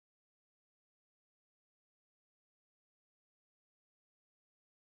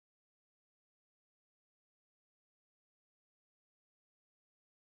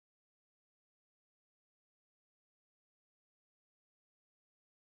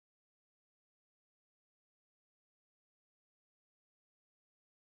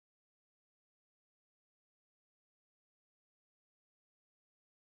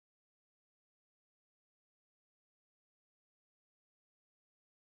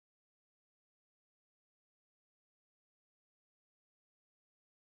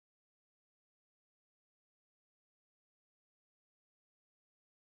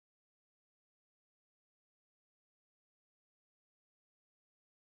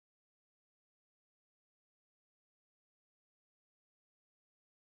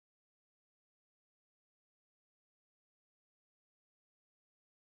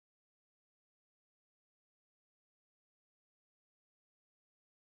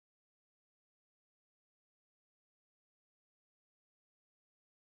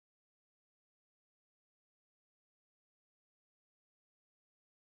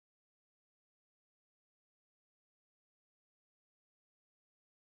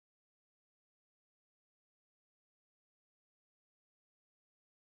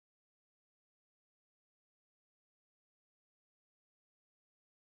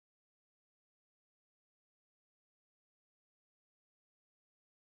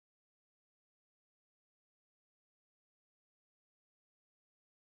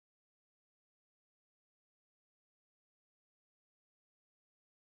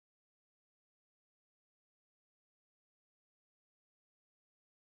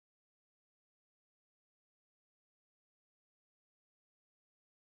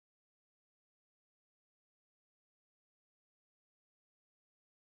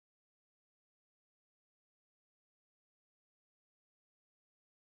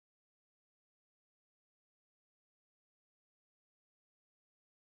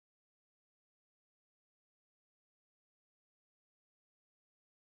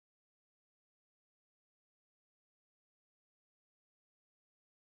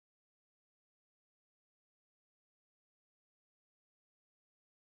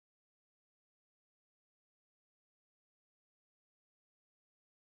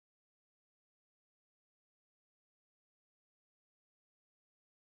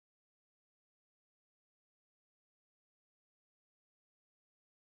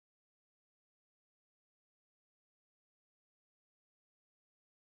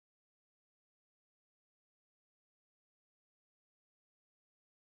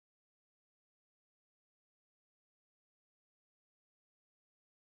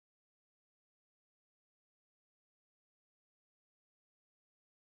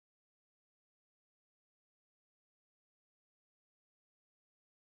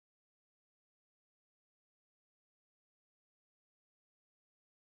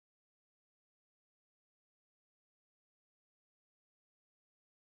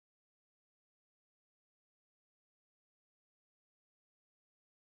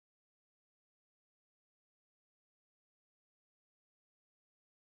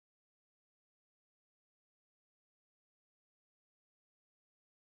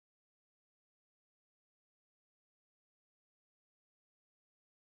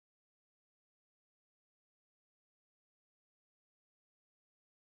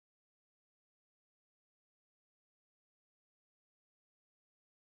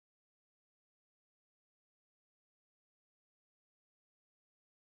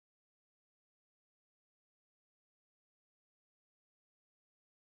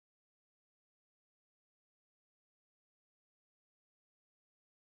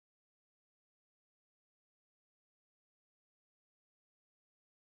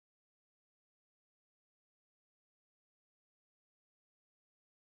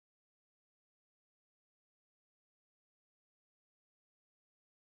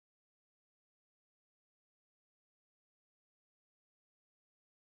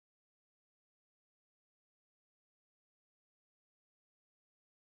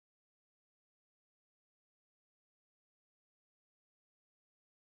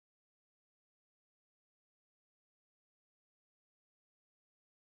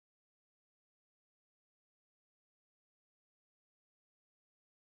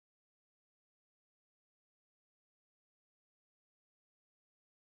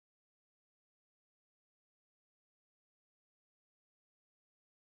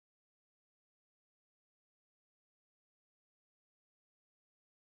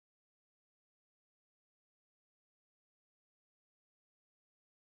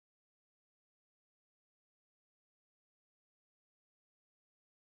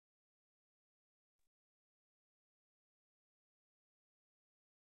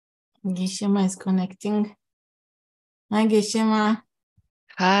Gishema is connecting. Hi, Gishema.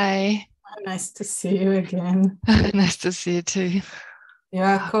 Hi. Nice to see you again. Nice to see you too. You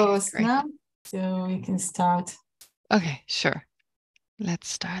are Okay, co-host great. now, so we can start. Okay, sure. Let's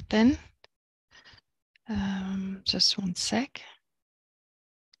start then. Just one sec.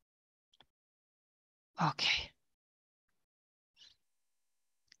 Okay.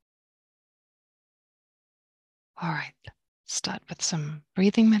 All right. Start with some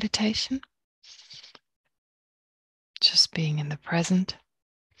breathing meditation. Just being in the present.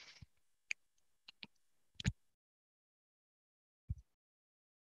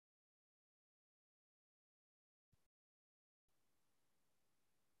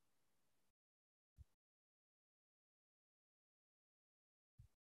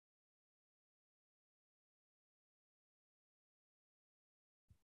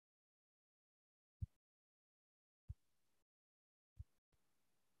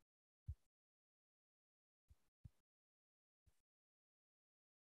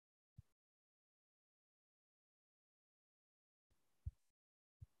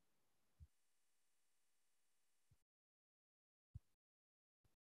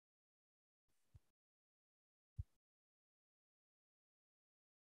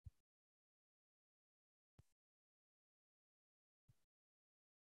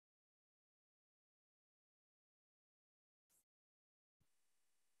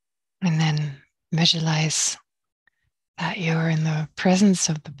 And then visualize that you're in the presence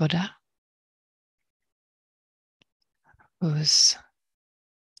of the Buddha, who's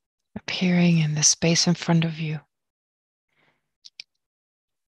appearing in the space in front of you.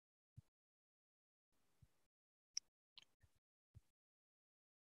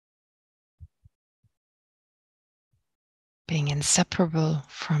 Being inseparable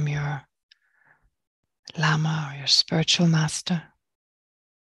from your Lama or your spiritual master.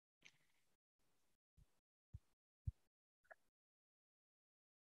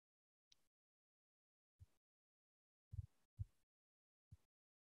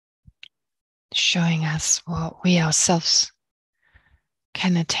 Showing us what we ourselves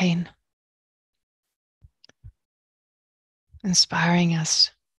can attain, inspiring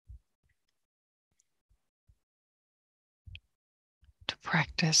us to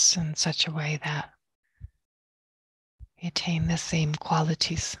practice in such a way that we attain the same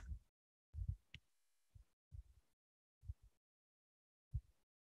qualities.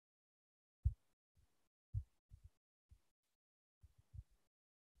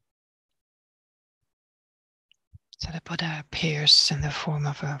 So the Buddha appears in the form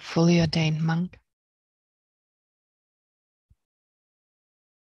of a fully ordained monk,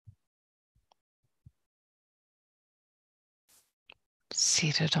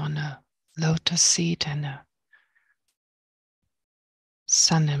 seated on a lotus seat and a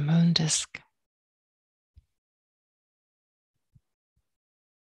sun and moon disk.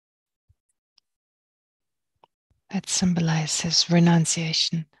 That symbolizes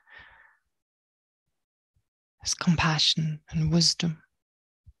renunciation, as compassion and wisdom.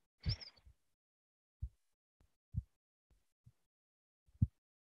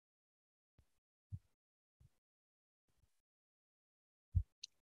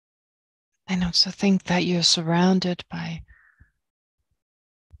 And also think that you're surrounded by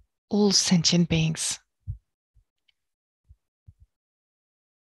all sentient beings.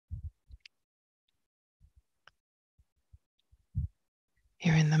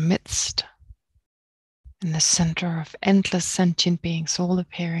 You're in the midst, in the center of endless sentient beings, all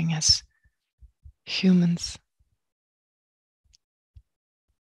appearing as humans.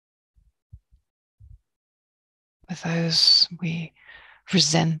 With those we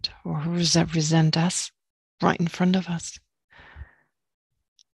resent or who resent us right in front of us.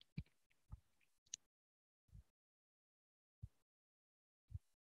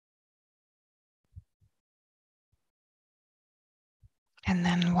 And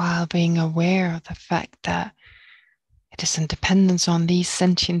then while being aware of the fact that it is in dependence on these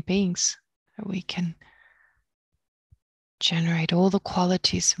sentient beings that we can generate all the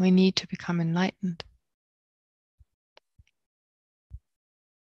qualities we need to become enlightened.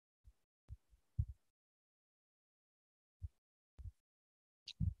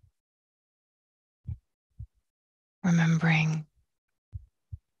 Remembering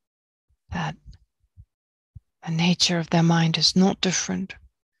that the nature of their mind is not different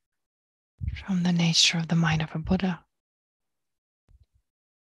from the nature of the mind of a Buddha.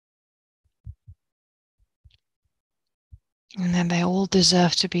 And that they all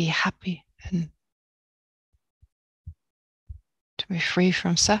deserve to be happy and to be free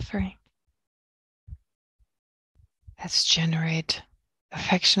from suffering. Let's generate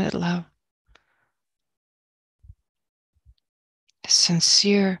affectionate love, a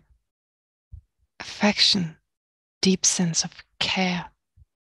sincere affection, deep sense of care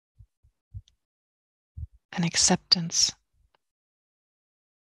and acceptance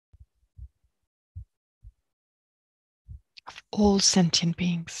of all sentient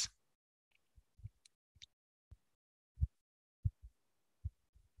beings.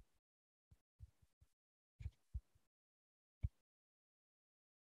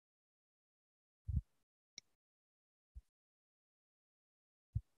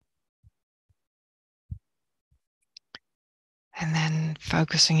 And then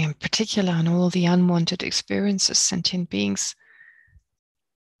focusing in particular on all the unwanted experiences sentient beings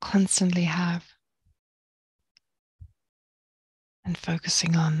constantly have, and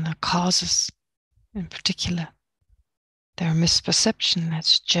focusing on the causes in particular, their misperception.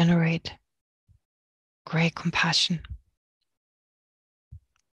 Let's generate great compassion,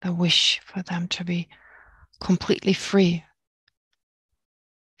 the wish for them to be completely free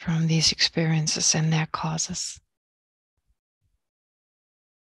from these experiences and their causes.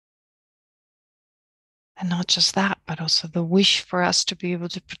 And not just that, but also the wish for us to be able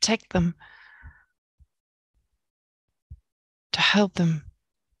to protect them, to help them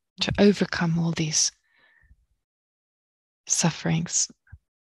to overcome all these sufferings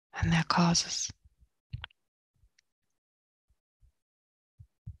and their causes.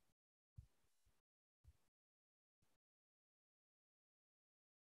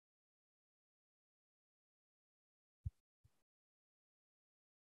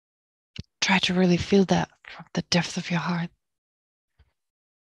 Try to really feel that from the depth of your heart.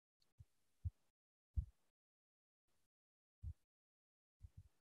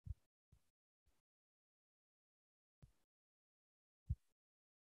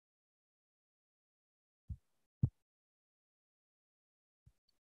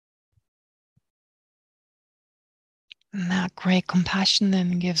 And that great compassion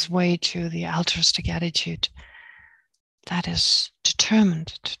then gives way to the altruistic attitude that is determined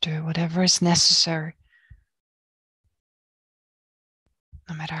to do whatever is necessary,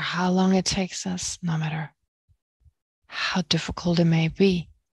 no matter how long it takes us, no matter how difficult it may be,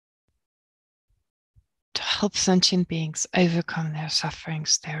 to help sentient beings overcome their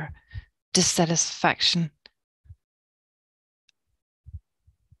sufferings, their dissatisfaction,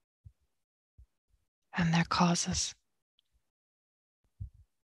 and their causes.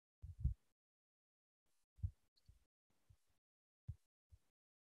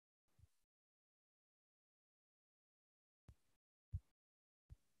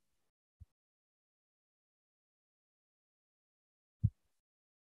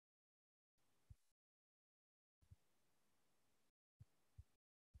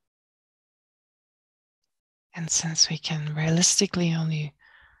 And since we can realistically only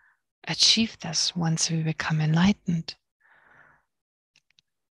achieve this once we become enlightened,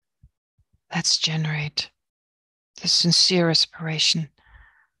 let's generate the sincere aspiration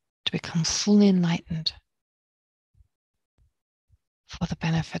to become fully enlightened for the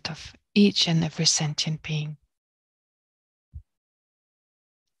benefit of each and every sentient being.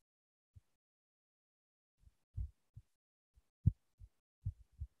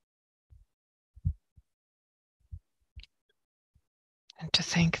 And to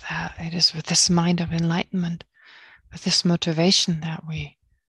think that it is with this mind of enlightenment, with this motivation, that we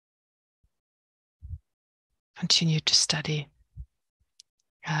continue to study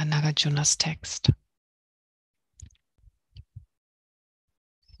Nagarjuna's text.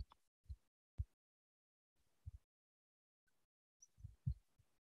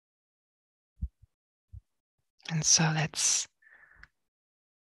 And so let's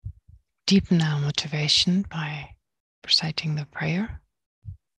deepen our motivation by reciting the prayer.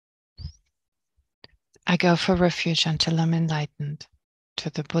 I go for refuge until I'm enlightened to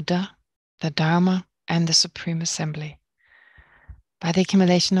the Buddha, the Dharma, and the Supreme Assembly. By the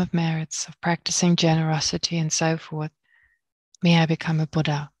accumulation of merits of practicing generosity and so forth, may I become a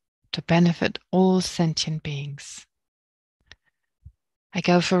Buddha to benefit all sentient beings. I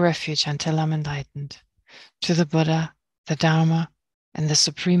go for refuge until I'm enlightened to the Buddha, the Dharma, and the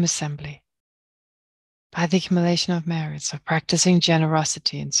Supreme Assembly. By the accumulation of merits of practicing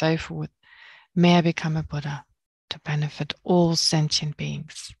generosity and so forth, may I become a Buddha to benefit all sentient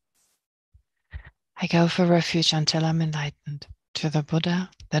beings. I go for refuge until I'm enlightened to the Buddha,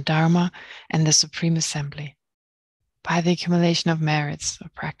 the Dharma, and the Supreme Assembly. By the accumulation of merits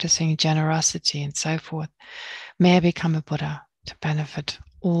of practicing generosity and so forth, may I become a Buddha to benefit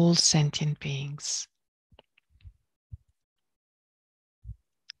all sentient beings.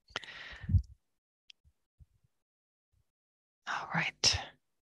 All right.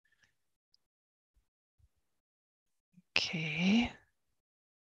 Okay.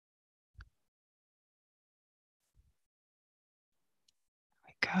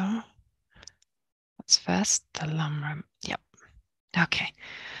 There we go. What's first? The Lamrim. Yep. Okay.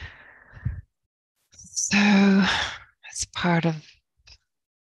 So it's part of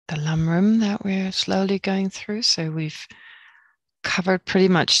the Lamrim that we're slowly going through. So we've covered pretty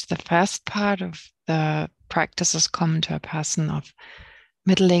much the first part of the practices common to a person of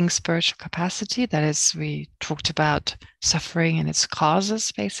middling spiritual capacity. That is, we talked about suffering and its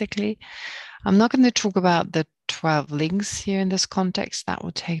causes, basically. I'm not going to talk about the 12 links here in this context. That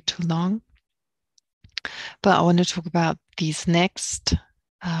would take too long. But I want to talk about these next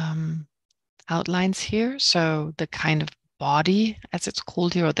outlines here. So the kind of body, as it's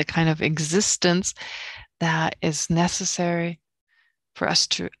called here, or the kind of existence that is necessary for us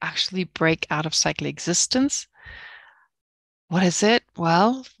to actually break out of cyclic existence. What is it?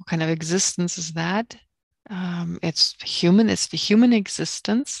 Well, what kind of existence is that? It's human, it's the human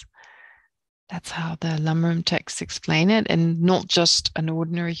existence. That's how the Lamrim texts explain it, and not just an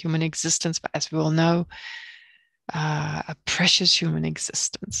ordinary human existence, but as we all know, a precious human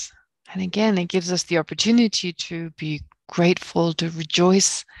existence. And again, it gives us the opportunity to be grateful, to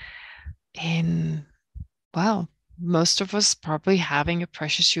rejoice in, well, most of us probably having a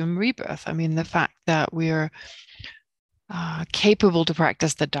precious human rebirth. I mean, the fact that we are capable to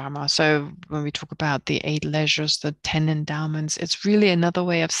practice the Dharma. So when we talk about the 8 leisures, the 10 endowments, it's really another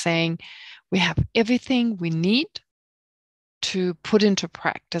way of saying we have everything we need to put into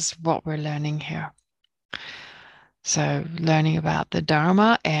practice what we're learning here. So learning about the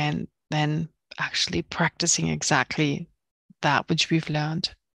Dharma and then actually practicing exactly that which we've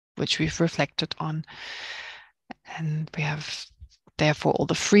learned, which we've reflected on. And we have therefore all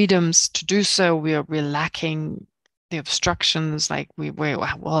the freedoms to do so. We're lacking the obstructions, like we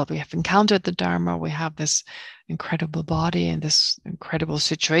have encountered the Dharma, we have this incredible body and this incredible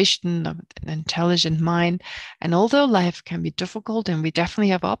situation of an intelligent mind. And although life can be difficult and we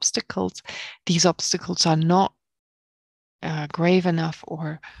definitely have obstacles, these obstacles are not grave enough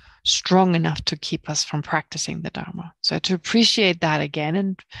or strong enough to keep us from practicing the Dharma. So to appreciate that again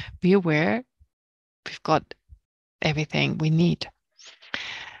and be aware we've got everything we need.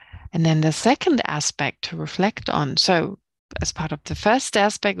 And then the second aspect to reflect on, so as part of the first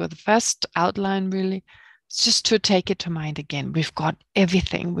aspect or the first outline, really, it's just to take it to mind again. We've got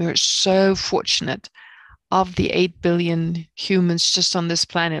everything. We're so fortunate. Of the 8 billion humans just on this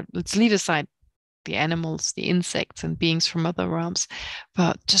planet, let's leave aside the animals, the insects, and beings from other realms,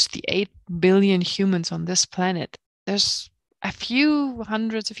 but just the 8 billion humans on this planet, there's a few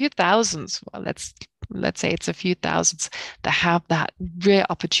hundreds, a few thousands, well, let's say it's a few thousands that have that rare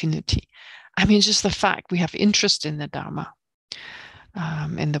opportunity. I mean, just the fact we have interest in the Dharma,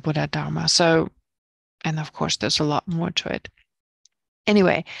 in the Buddha Dharma. So, and of course, there's a lot more to it.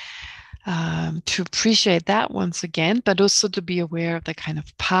 Anyway, to appreciate that once again, but also to be aware of the kind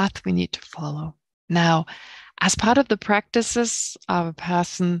of path we need to follow. Now, as part of the practices of a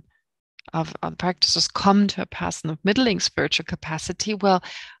person, of practices come to a person of middling spiritual capacity, well,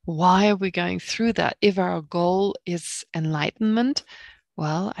 why are we going through that? If our goal is enlightenment,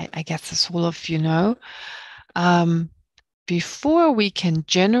 well, I guess as all of you know, before we can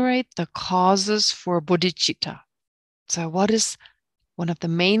generate the causes for bodhicitta. So what is one of the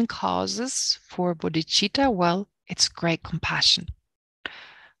main causes for bodhicitta? Well, it's great compassion.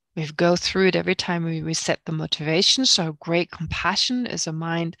 We go through it every time we reset the motivation. So great compassion is a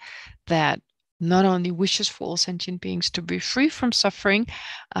mind that not only wishes for all sentient beings to be free from suffering,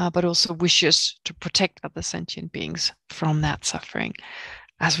 but also wishes to protect other sentient beings from that suffering,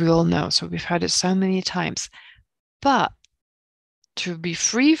 as we all know. So we've heard it so many times. But to be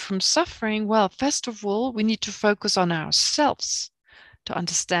free from suffering, well, first of all, we need to focus on ourselves to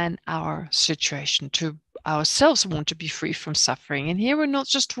understand our situation, to ourselves want to be free from suffering. And here we're not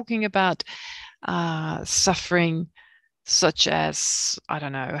just talking about suffering such as, I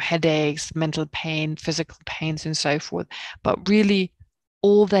don't know, headaches, mental pain, physical pains, and so forth, but really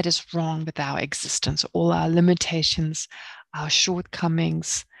all that is wrong with our existence, all our limitations, our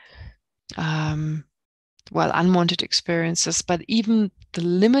shortcomings, unwanted experiences, but even the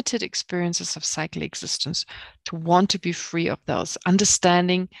limited experiences of cyclic existence, to want to be free of those,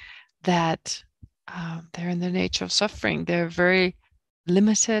 understanding that they're in the nature of suffering. They're very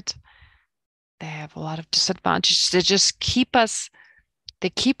limited. They have a lot of disadvantages. They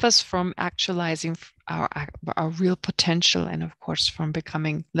keep us from actualizing our real potential, and of course from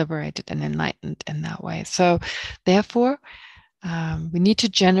becoming liberated and enlightened in that way. So therefore, We need to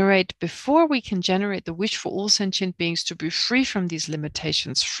generate, before we can generate the wish for all sentient beings to be free from these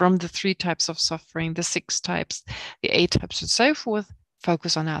limitations, from the 3 types of suffering, the 6 types, the 8 types, and so forth,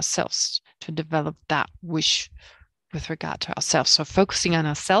 focus on ourselves to develop that wish with regard to ourselves. So focusing on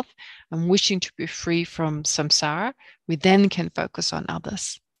ourselves and wishing to be free from samsara, we then can focus on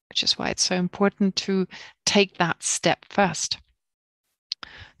others, which is why it's so important to take that step first.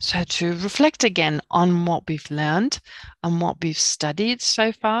 So to reflect again on what we've learned and what we've studied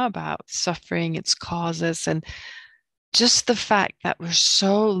so far about suffering, its causes, and just the fact that we're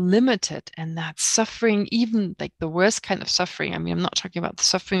so limited, and that suffering, even like the worst kind of suffering, I mean, I'm not talking about the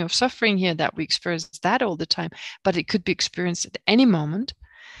suffering of suffering here, that we experience that all the time, but it could be experienced at any moment,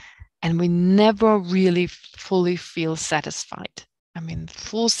 and we never really fully feel satisfied. I mean,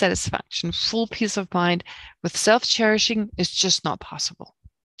 full satisfaction, full peace of mind with self-cherishing is just not possible.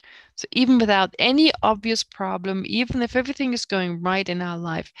 So even without any obvious problem, even if everything is going right in our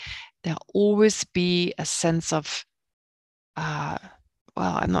life, there'll always be a sense of I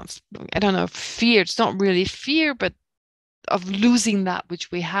don't know, fear. It's not really fear, but of losing that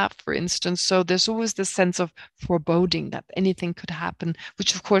which we have, for instance. So there's always this sense of foreboding that anything could happen,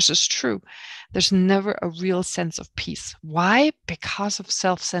 which of course is true. There's never a real sense of peace. Why? Because of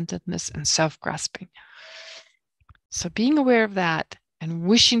self-centeredness and self-grasping. So being aware of that and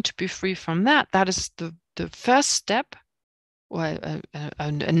wishing to be free from that, that is the first step, or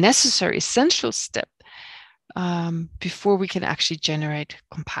a necessary, essential step, before we can actually generate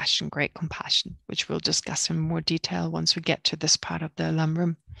compassion, great compassion, which we'll discuss in more detail once we get to this part of the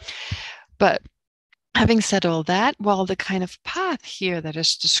Lamrim. But having said all that, well, the kind of path here that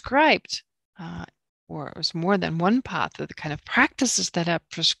is described, or is more than one path, or the kind of practices that are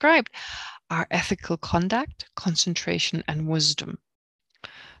prescribed, are ethical conduct, concentration, and wisdom.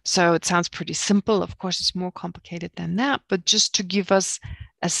 So it sounds pretty simple. Of course, it's more complicated than that, but just to give us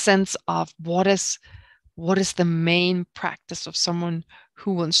a sense of what is the main practice of someone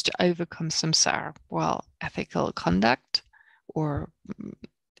who wants to overcome samsara? Well, ethical conduct, or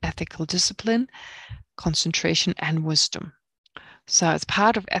ethical discipline, concentration, and wisdom. So as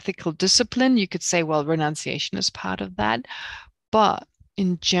part of ethical discipline, you could say, well, renunciation is part of that. But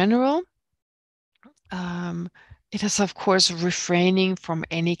in general, it is, of course, refraining from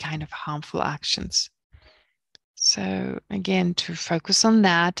any kind of harmful actions. So again, to focus on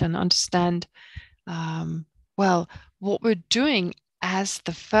that and understand, well, what we're doing as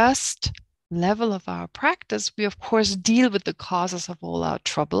the first level of our practice, we of course deal with the causes of all our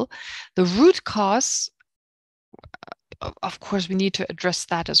trouble. The root cause, of course, we need to address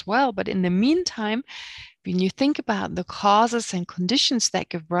that as well. But in the meantime, when you think about the causes and conditions that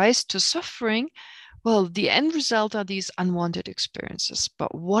give rise to suffering, well, the end result are these unwanted experiences.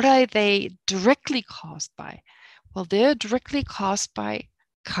 But what are they directly caused by? Well, they're directly caused by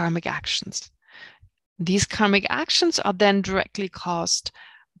karmic actions. These karmic actions are then directly caused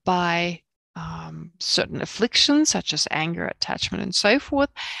by certain afflictions, such as anger, attachment, and so forth,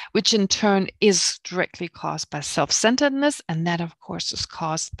 which in turn is directly caused by self-centeredness. And that, of course, is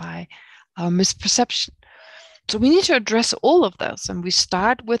caused by our misperception. So we need to address all of those. And we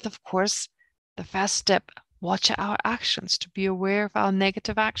start with, of course, the first step, watch our actions, to be aware of our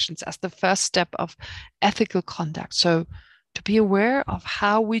negative actions as the first step of ethical conduct. So to be aware of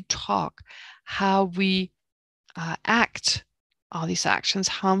how we talk, how we act. Are these actions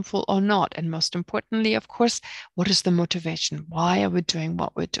harmful or not? And most importantly, of course, what is the motivation? Why are we doing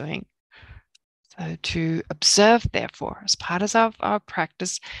what we're doing? So to observe, therefore, as part of our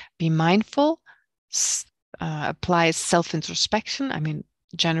practice, be mindful, apply self-introspection. I mean,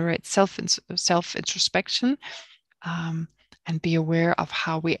 generate self-introspection, and be aware of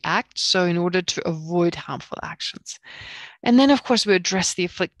how we act. So in order to avoid harmful actions. And then, of course, we address the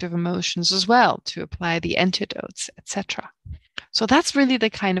afflictive emotions as well, to apply the antidotes, etc. So that's really the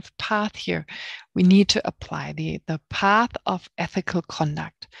kind of path here we need to apply, the path of ethical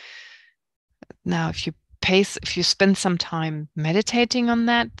conduct. Now, if you spend some time meditating on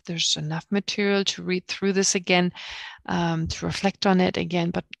that, there's enough material to read through this again, to reflect on it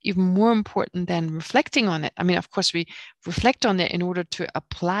again. But even more important than reflecting on it, I mean, of course, we reflect on it in order to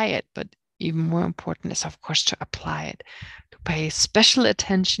apply it, but even more important is, of course, to apply it, to pay special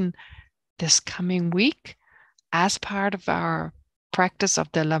attention this coming week as part of our practice of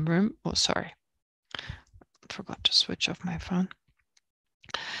the Lamrim. Oh, sorry, I forgot to switch off my phone.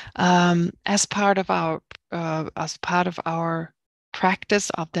 As part of our practice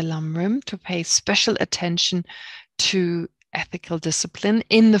of the Lamrim, to pay special attention to ethical discipline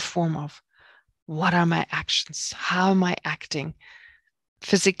in the form of, what are my actions? How am I acting?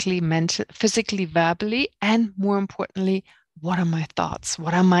 Physically, verbally, and more importantly, what are my thoughts?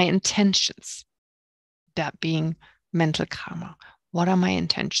 What are my intentions? That being mental karma. What are my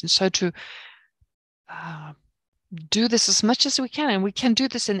intentions? So to do this as much as we can, and we can do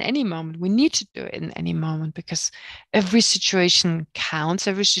this in any moment. We need to do it in any moment because every situation counts.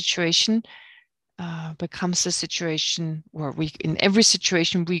 Every situation becomes a situation where in every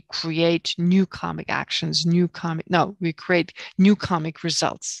situation we create new karmic actions, we create new karmic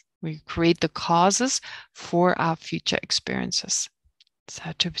results. We create the causes for our future experiences.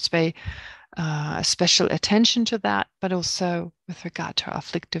 So to pay special attention to that, but also with regard to our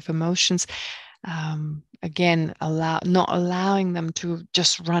afflictive emotions, again, not allowing them to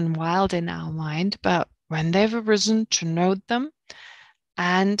just run wild in our mind, but when they've arisen, to note them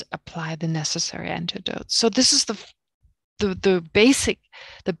and apply the necessary antidotes. So this is the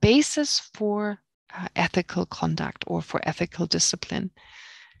basis for ethical conduct or for ethical discipline,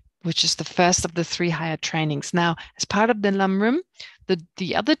 which is the first of the 3 higher trainings. Now, as part of the Lamrim,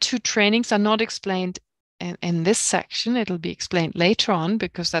 the other 2 trainings are not explained in this section. It'll be explained later on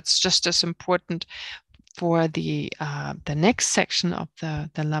because that's just as important for the next section of the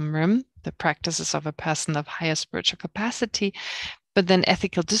Lamrim, the practices of a person of higher spiritual capacity. But then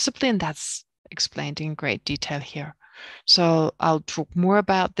ethical discipline, that's explained in great detail here. So I'll talk more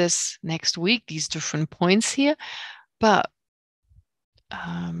about this next week, these different points here. But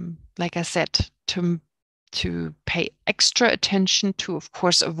like I said, to pay extra attention to, of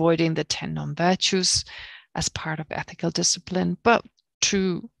course, avoiding the 10 non-virtues as part of ethical discipline, but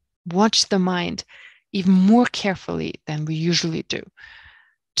to watch the mind even more carefully than we usually do.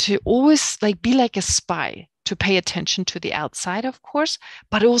 To always be like a spy, to pay attention to the outside, of course,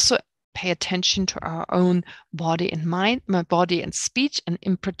 but also pay attention to our own body and mind, my body and speech, and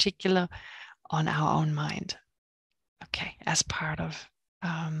in particular on our own mind. Okay, as part of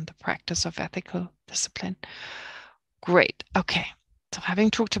the practice of ethical discipline. Great. Okay, so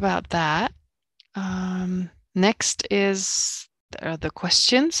having talked about that, next is the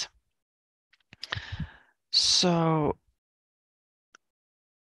questions. So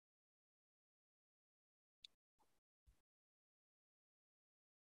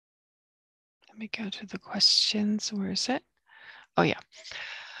let me go to the questions. Where is it? Oh, yeah.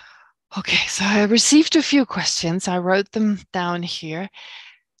 Okay, so I received a few questions. I wrote them down here.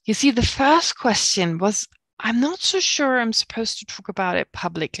 You see, the first question was, I'm not so sure I'm supposed to talk about it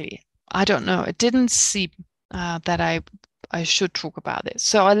publicly. I don't know. It didn't seem that I should talk about it.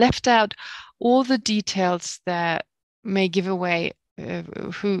 So I left out all the details that may give away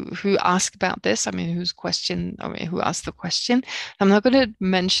who asked about this. I mean, who asked the question. I'm not going to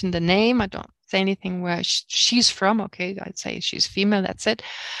mention the name. I don't say anything where she's from. Okay, I'd say she's female. That's it.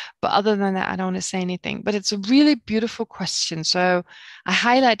 But other than that, I don't want to say anything. But it's a really beautiful question. So I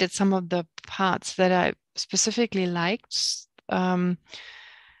highlighted some of the parts that I specifically liked.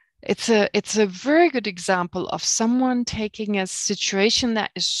 It's a very good example of someone taking a situation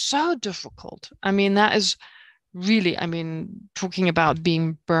that is so difficult. I mean, that is really, talking about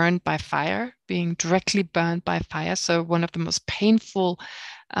being burned by fire, being directly burned by fire. So one of the most painful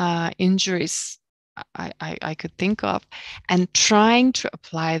injuries I could think of, and trying to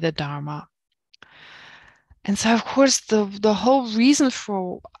apply the Dharma. And so, of course, the whole reason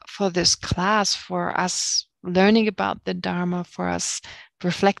for this class, for us learning about the Dharma, for us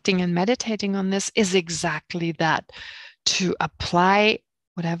reflecting and meditating on this, is exactly that, to apply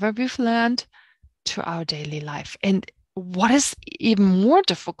whatever we've learned to our daily life. And what is even more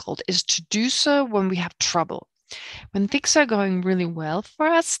difficult is to do so when we have trouble. When things are going really well for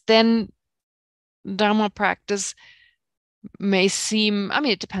us, then Dharma practice may seem,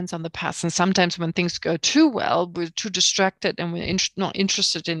 it depends on the person. Sometimes when things go too well, we're too distracted and we're not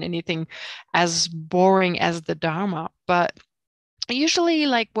interested in anything as boring as the Dharma. But usually,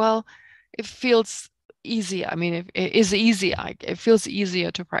 it feels easier. It is easy. It feels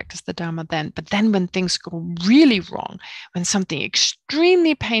easier to practice the Dharma then. But then when things go really wrong, when something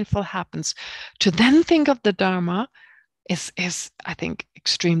extremely painful happens, to then think of the Dharma is I think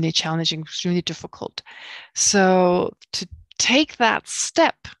extremely challenging, extremely difficult. So to take that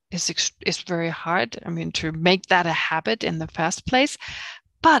step is very hard. To make that a habit in the first place,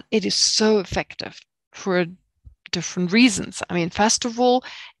 but it is so effective for different reasons. First of all,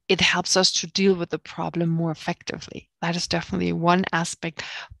 it helps us to deal with the problem more effectively. That is definitely one aspect,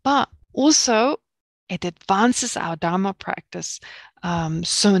 but also it advances our Dharma practice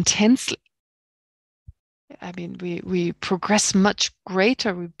so intensely. I mean, we progress much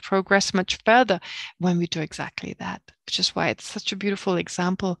greater, we progress much further when we do exactly that, which is why it's such a beautiful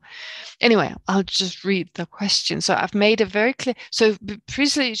example. Anyway, I'll just read the question. So I've made it very clear. So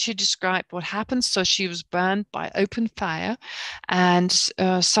previously she described what happened. So she was burned by open fire and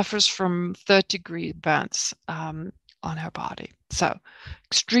suffers from third-degree burns on her body. So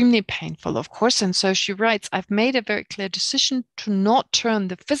extremely painful, of course. And so she writes, I've made a very clear decision to not turn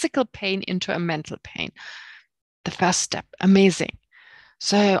the physical pain into a mental pain. The first step, amazing.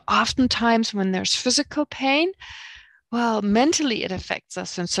 So oftentimes when there's physical pain, well, mentally it affects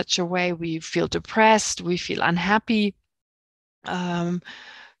us in such a way we feel depressed, we feel unhappy.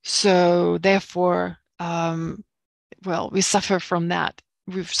 So therefore, well, we suffer from that.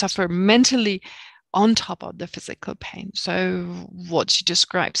 We suffer mentally on top of the physical pain. So what she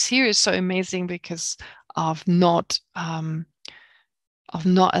describes here is so amazing because of not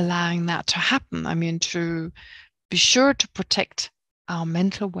allowing that to happen. I mean, to be sure to protect our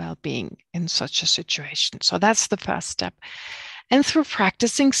mental well-being in such a situation. So that's the first step. And through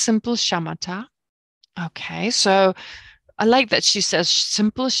practicing simple shamatha. Okay, so I like that she says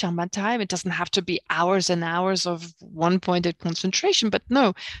simple shamatha. It doesn't have to be hours and hours of one-pointed concentration, but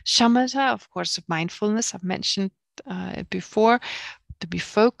no, shamatha, of course, mindfulness. I've mentioned it before, to be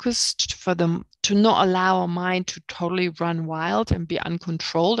focused, for them to not allow our mind to totally run wild and be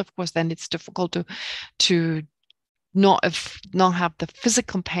uncontrolled. Of course, then it's difficult to not have the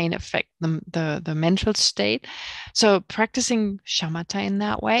physical pain affect the mental state. So practicing shamatha in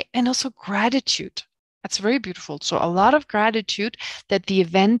that way, and also gratitude. That's very beautiful. So a lot of gratitude that the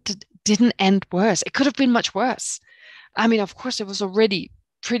event didn't end worse. It could have been much worse. I mean, of course, it was already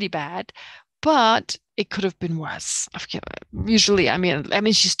pretty bad, but it could have been worse. Usually, I mean,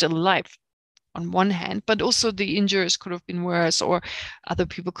 she's still alive on one hand, but also the injuries could have been worse, or other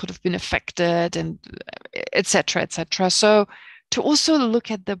people could have been affected, and etc., etc. So to also look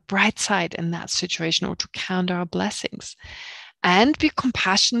at the bright side in that situation, or to count our blessings, and be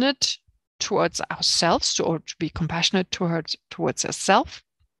compassionate towards ourselves, or to be compassionate towards ourselves.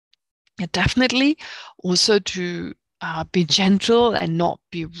 And definitely also to be gentle and not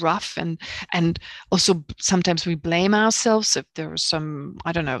be rough, and also sometimes we blame ourselves if there was some,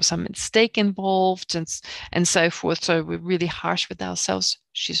 I don't know, some mistake involved, and so forth. So we're really harsh with ourselves.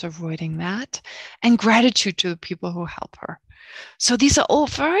 She's avoiding that, and gratitude to the people who help her. So these are all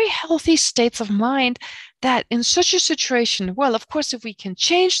very healthy states of mind that in such a situation, well, of course, if we can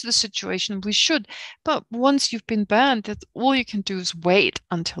change the situation, we should. But once you've been burned, that's all you can do is wait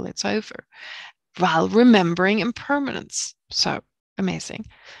until it's over, while remembering impermanence. So amazing.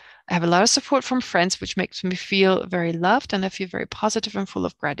 I have a lot of support from friends, which makes me feel very loved, and I feel very positive and full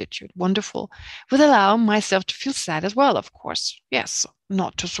of gratitude. Wonderful. With allowing myself to feel sad as well, of course. Yes,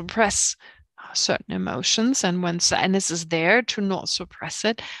 not to suppress certain emotions. And when sadness is there, to not suppress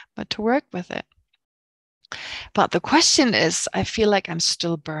it, but to work with it. But the question is, I feel like I'm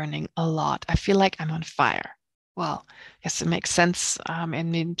still burning a lot. I feel like I'm on fire. Well, yes, it makes sense. I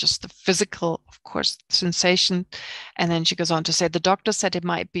mean, just the physical, of course, sensation. And then she goes on to say, the doctor said it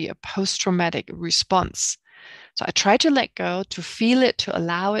might be a post-traumatic response. So I try to let go, to feel it, to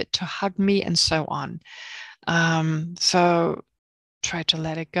allow it, to hug me, and so on. So try to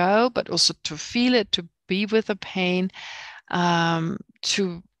let it go, but also to feel it, to be with the pain, I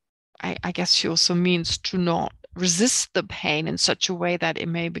guess she also means to not resist the pain in such a way that it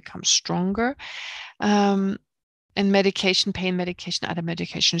may become stronger. And medication, pain medication, other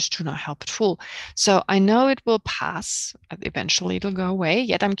medications do not help at all. So I know it will pass. Eventually it'll go away.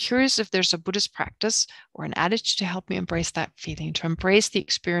 Yet I'm curious if there's a Buddhist practice or an adage to help me embrace that feeling, to embrace the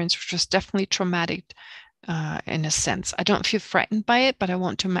experience, which was definitely traumatic in a sense. I don't feel frightened by it, but I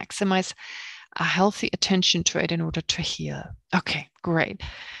want to maximize a healthy attention to it in order to heal. Okay, great.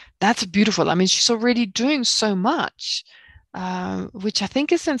 That's beautiful. I mean, she's already doing so much, which I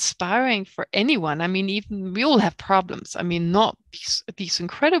think is inspiring for anyone. I mean, even we all have problems. I mean, not these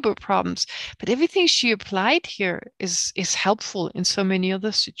incredible problems, but everything she applied here is helpful in so many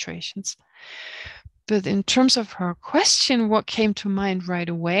other situations. But in terms of her question, what came to mind right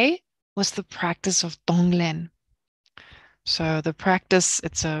away was the practice of Donglen. So the practice,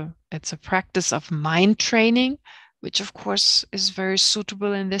 it's a practice of mind training, which of course is very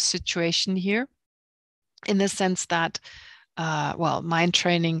suitable in this situation here, in the sense that, well, mind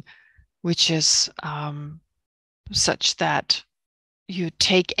training, which is such that you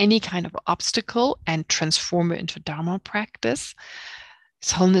take any kind of obstacle and transform it into Dharma practice.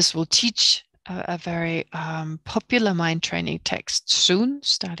 His Holiness will teach a very popular mind training text soon,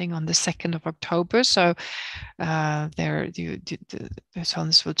 starting on the 2nd of October. So His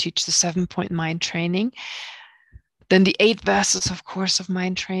Holiness will teach the 7-point mind training. Then the 8 verses, of course, of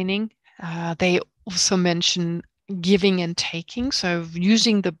mind training, they also mention giving and taking. So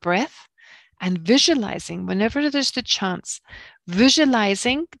using the breath and visualizing whenever there's the chance,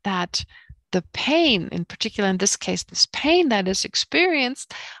 visualizing that the pain, in particular in this case, this pain that is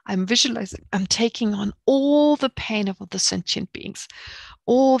experienced, I'm visualizing, I'm taking on all the pain of all the sentient beings,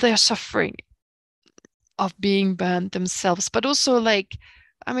 all their suffering of being burned themselves, but also like,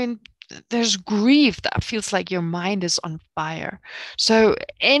 I mean, there's grief that feels like your mind is on fire. So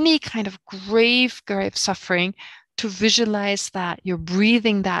any kind of grave, grave suffering, to visualize that you're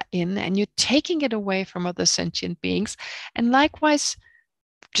breathing that in and you're taking it away from other sentient beings, and likewise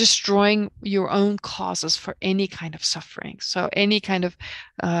destroying your own causes for any kind of suffering. So any kind of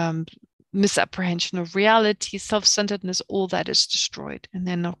misapprehension of reality, self-centeredness, all that is destroyed. And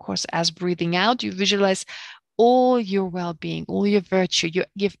then, of course, as breathing out, you visualize all your well-being, all your virtue. You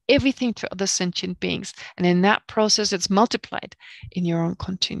give everything to other sentient beings. And in that process, it's multiplied in your own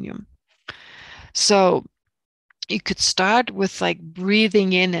continuum. So you could start with like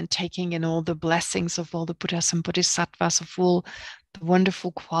breathing in and taking in all the blessings of all the Buddhas and Bodhisattvas, of all the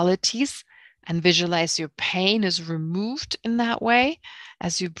wonderful qualities, and visualize your pain is removed in that way.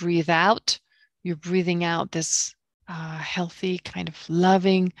 As you breathe out, you're breathing out this healthy, kind of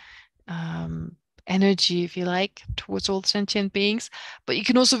loving energy, if you like, towards all sentient beings. But you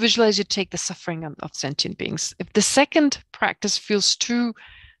can also visualize you take the suffering of sentient beings. If the second practice feels too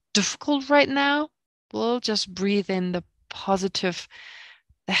difficult right now, we'll just breathe in the positive,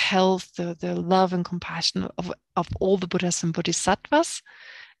 the health, the love and compassion of all the Buddhas and Bodhisattvas,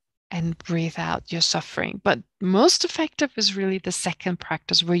 and breathe out your suffering. But most effective is really the second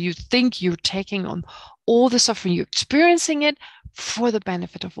practice, where you think you're taking on all the suffering, you're experiencing it for the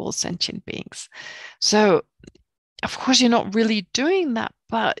benefit of all sentient beings. So, of course, you're not really doing that,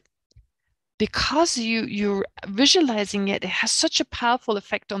 but because you're visualizing it, it has such a powerful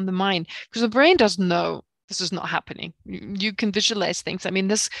effect on the mind, because the brain doesn't know this is not happening. You can visualize things. I mean,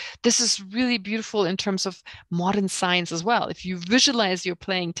 this is really beautiful in terms of modern science as well. If you visualize you're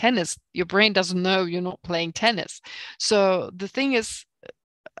playing tennis, your brain doesn't know you're not playing tennis. So the thing is,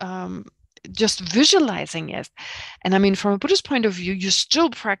 just visualizing it. And I mean, from a Buddhist point of view, you're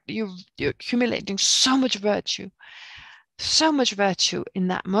still you're accumulating so much virtue in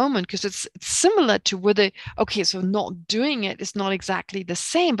that moment, because it's similar to whether, okay, so not doing it is not exactly the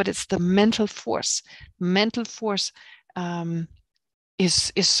same, but it's the mental force. Mental force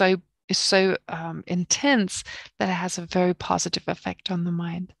is so intense that it has a very positive effect on the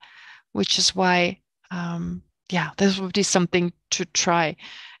mind, which is why this would be something to try.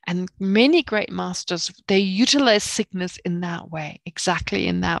 And many great masters, they utilize sickness in that way, exactly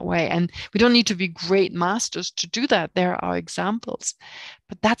in that way. And we don't need to be great masters to do that. There are examples,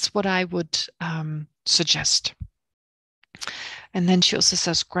 but that's what I would suggest. And then she also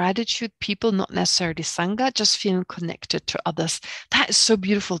says, gratitude, people, not necessarily Sangha, just feeling connected to others. That is so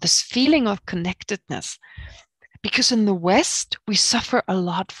beautiful, this feeling of connectedness. Because in the West, we suffer a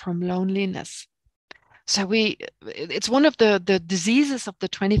lot from loneliness. So it's one of the diseases of the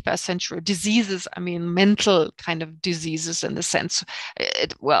 21st century. Diseases, I mean, mental kind of diseases in the sense,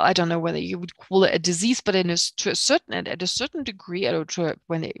 well, I don't know whether you would call it a disease, but at a certain degree, or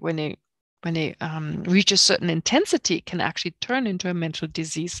when they reach a certain intensity, it can actually turn into a mental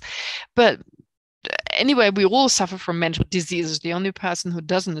disease. But anyway, we all suffer from mental diseases. The only person who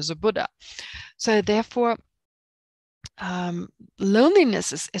doesn't is a Buddha. So therefore,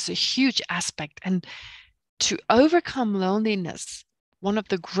 loneliness is a huge aspect. And to overcome loneliness, one of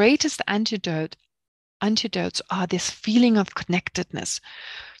the greatest antidotes are this feeling of connectedness.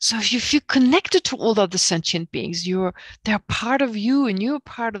 So if you feel connected to all other sentient beings, they're part of you and you're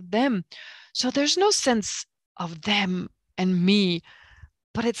part of them. So there's no sense of them and me,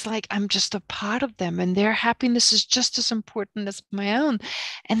 but it's like I'm just a part of them, and their happiness is just as important as my own.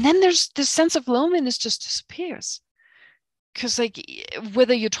 And then there's this sense of loneliness just disappears. Because like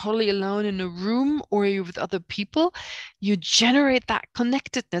whether you're totally alone in a room or you're with other people, you generate that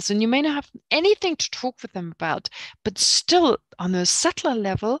connectedness, and you may not have anything to talk with them about, but still on a subtler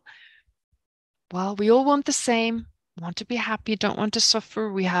level, well, we all want the same, want to be happy, don't want to suffer.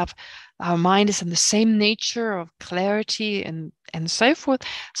 Our mind is in the same nature of clarity and so forth.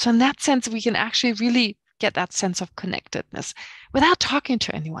 So in that sense, we can actually really get that sense of connectedness without talking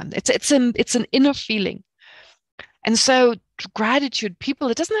to anyone. It's an inner feeling. And so gratitude, people,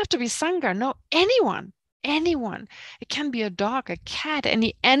 it doesn't have to be Sangha. No, anyone. It can be a dog, a cat,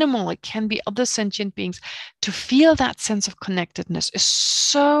 any animal. It can be other sentient beings. To feel that sense of connectedness is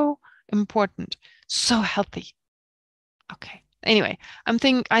so important, so healthy. Okay. Anyway,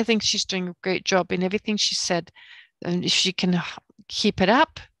 I think she's doing a great job in everything she said. And if she can keep it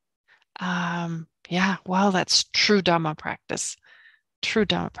up, yeah, well, that's true Dharma practice. True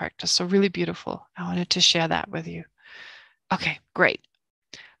Dharma practice. So really beautiful. I wanted to share that with you. Okay, great.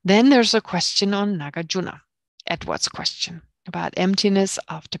 Then there's a question on Nagarjuna, Edward's question about emptiness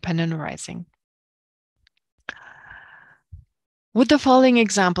of dependent arising. With the following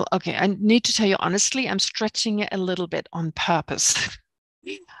example, okay, I need to tell you honestly, I'm stretching it a little bit on purpose.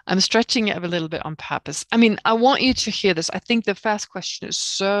 I'm stretching it a little bit on purpose. I mean, I want you to hear this. I think the first question is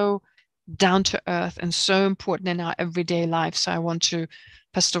so down to earth and so important in our everyday life. So I want to,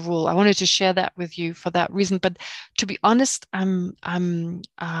 first of all, I wanted to share that with you for that reason. But to be honest, I'm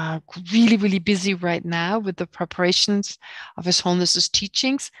really, really busy right now with the preparations of His Holiness's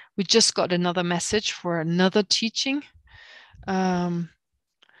teachings. We just got another message for another teaching. So on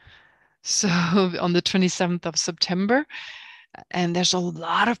the 27th of September, and there's a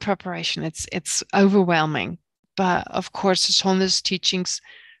lot of preparation. It's overwhelming. But of course, His Holiness teachings,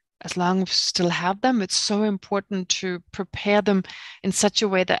 as long as we still have them, it's so important to prepare them in such a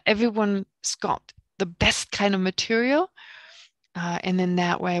way that everyone's got the best kind of material. And in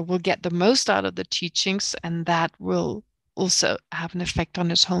that way, we'll get the most out of the teachings, and that will also have an effect on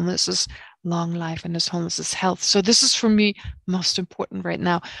His Holiness's long life and His Holiness's health. So this is for me most important right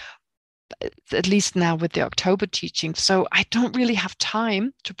now, at least now with the October teaching. So I don't really have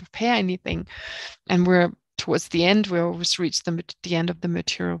time to prepare anything. And we're towards the end, we always reach the end of the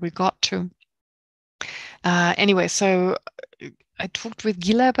material we got to. Anyway, so I talked with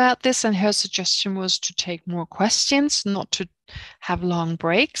Gila about this, and her suggestion was to take more questions, not to have long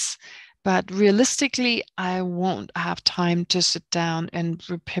breaks. But realistically, I won't have time to sit down and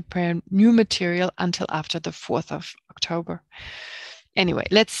prepare new material until after the 4th of October. Anyway,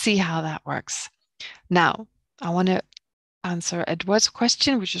 let's see how that works. Now, I want to answer Edward's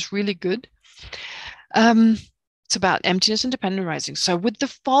question, which is really good. It's about emptiness and dependent arising. So would the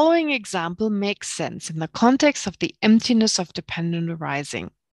following example make sense in the context of the emptiness of dependent arising?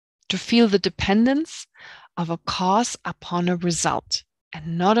 To feel the dependence of a cause upon a result,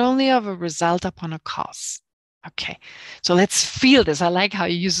 and not only of a result upon a cause. Okay, so let's feel this. I like how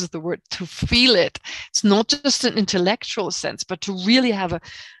he uses the word to feel it. It's not just an intellectual sense, but to really have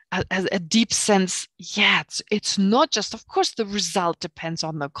a deep sense. Yeah, it's not just, of course, the result depends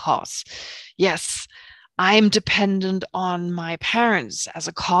on the cause. Yes, I'm dependent on my parents as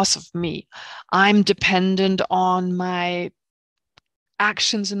a cause of me. I'm dependent on my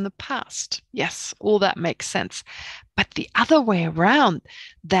actions in the past. Yes, all that makes sense. But the other way around,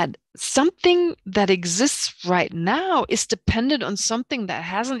 that something that exists right now is dependent on something that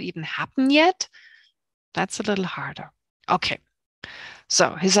hasn't even happened yet, that's a little harder. Okay,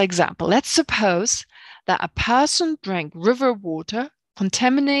 so his example. Let's suppose that a person drank river water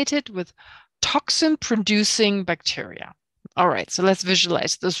contaminated with toxin-producing bacteria. All right, so let's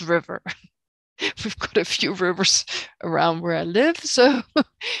visualize this river. We've got a few rivers around where I live, so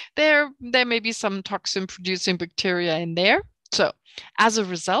there may be some toxin-producing bacteria in there. So as a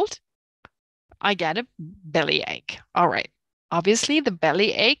result, I get a bellyache. All right. Obviously, the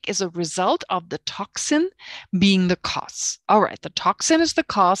bellyache is a result of the toxin being the cause. All right, the toxin is the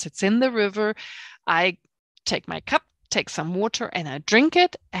cause. It's in the river. I take my cup, take some water, and I drink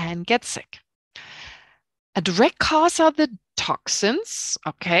it and get sick. A direct cause are the toxins.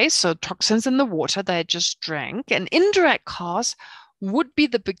 Okay, so toxins in the water that I just drank. An indirect cause would be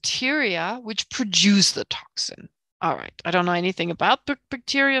the bacteria which produce the toxin. All right, I don't know anything about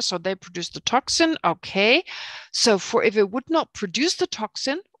bacteria, so they produce the toxin. Okay, so if it would not produce the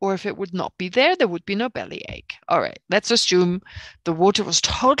toxin, or if it would not be there, there would be no bellyache. All right, let's assume the water was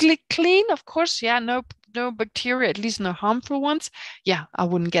totally clean. Of course, yeah, no bacteria, at least no harmful ones. Yeah, I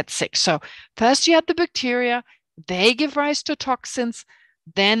wouldn't get sick. So first you had the bacteria, they give rise to toxins.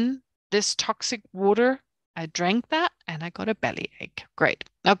 Then this toxic water, I drank that and I got a bellyache. Great.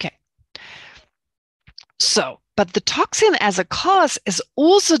 Okay. So, but the toxin as a cause is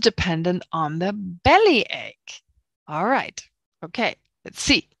also dependent on the bellyache. All right. Okay. Let's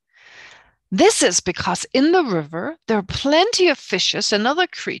see. This is because in the river, there are plenty of fishes and other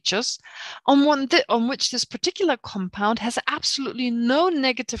creatures on which this particular compound has absolutely no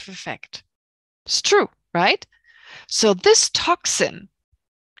negative effect. It's true, right? So this toxin,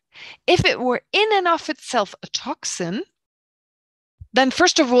 if it were in and of itself a toxin, then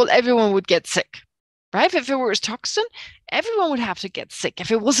first of all, everyone would get sick, right? If it were a toxin, everyone would have to get sick.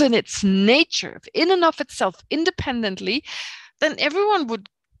 If it was in its nature, if in and of itself, independently, then everyone would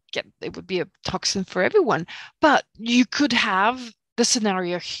it would be a toxin for everyone. But you could have the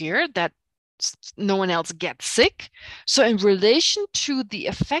scenario here that no one else gets sick. So in relation to the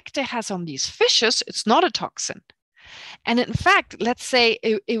effect it has on these fishes, it's not a toxin. And in fact, let's say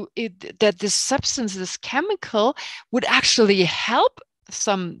that this substance, this chemical, would actually help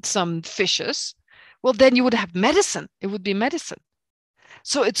some fishes. Well, then you would have medicine. It would be medicine.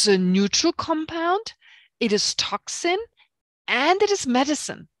 So it's a neutral compound. It is toxin, and it is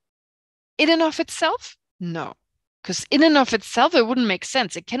medicine. In and of itself, no. Because in and of itself, it wouldn't make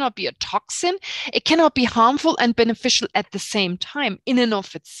sense. It cannot be a toxin. It cannot be harmful and beneficial at the same time, in and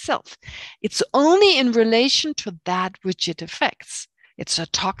of itself. It's only in relation to that which it affects. It's a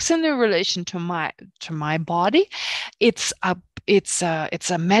toxin in relation to my body. It's a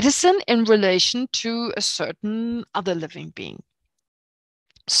medicine in relation to a certain other living being.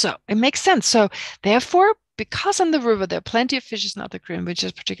 So it makes sense. So therefore, because in the river there are plenty of fishes and other green, which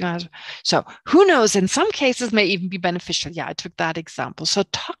is particularly, so who knows, in some cases may even be beneficial. Yeah, I took that example. So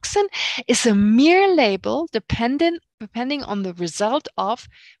toxin is a mere label depending on the result of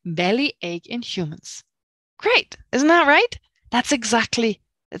belly ache in humans. Great, isn't that right? That's exactly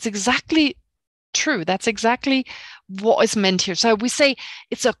true. That's exactly what is meant here. So we say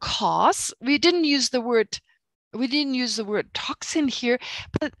it's a cause. We didn't use the word toxin here,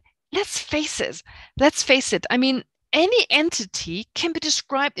 but let's face it. I mean, any entity can be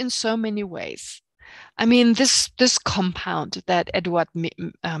described in so many ways. I mean, this compound that Edward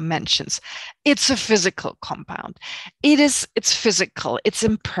mentions, it's a physical compound. It's physical. It's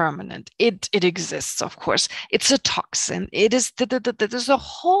impermanent. It exists, of course. It's a toxin. It is. There's a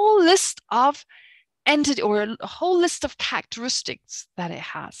whole list of entity or a whole list of characteristics that it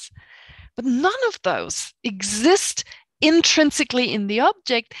has. But none of those exist intrinsically in the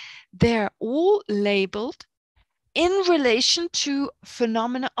object. They're all labeled in relation to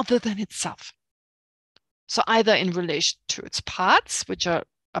phenomena other than itself. So either in relation to its parts, which are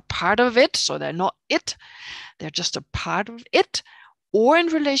a part of it, so they're not it, they're just a part of it, or in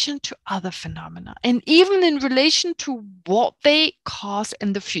relation to other phenomena, and even in relation to what they cause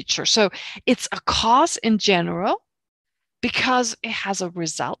in the future. So it's a cause in general because it has a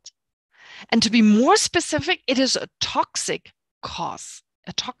result. And to be more specific, it is a toxic cause,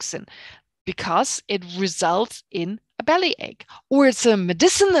 a toxin, because it results in a bellyache, or it's a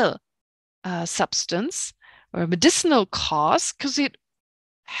medicinal substance or a medicinal cause because it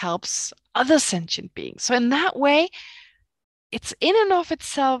helps other sentient beings. So in that way, it's in and of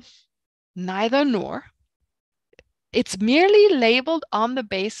itself neither nor. It's merely labeled on the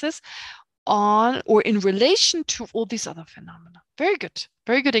basis on or in relation to all these other phenomena. Very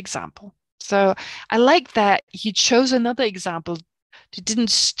good example. So I like that he chose another example. He didn't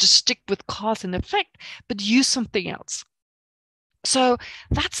just stick with cause and effect, but use something else. So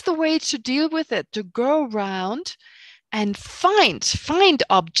that's the way to deal with it, to go around and find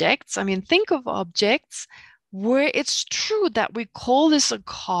objects. I mean, think of objects where it's true that we call this a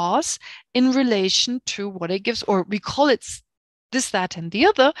cause in relation to what it gives, or we call it this, that, and the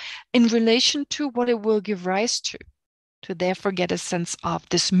other in relation to what it will give rise to therefore get a sense of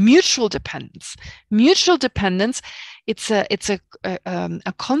this mutual dependence. Mutual dependence, it's a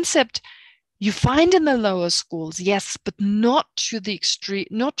concept you find in the lower schools, yes, but not to the extreme,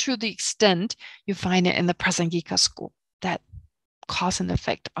 not to the extent you find it in the Prasangika school, that cause and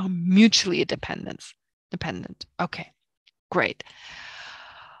effect are mutually dependent. Okay, great.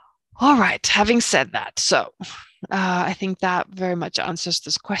 All right, having said that, so I think that very much answers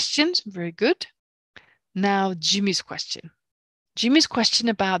this question. Very good. Now, Jimmy's question. Jimmy's question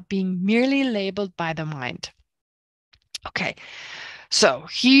about being merely labeled by the mind. Okay, so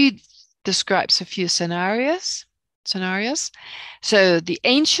he describes a few scenarios. So the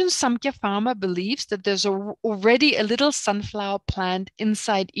ancient Samkhya farmer believes that there's already a little sunflower plant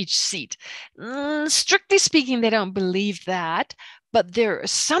inside each seed. Strictly speaking, they don't believe that, but their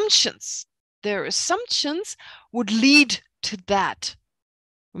assumptions would lead to that.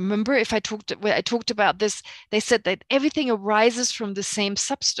 Remember, if I talked about this, they said that everything arises from the same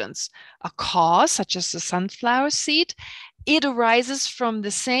substance. A cause, such as the sunflower seed, it arises from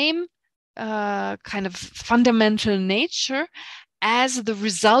the same kind of fundamental nature as the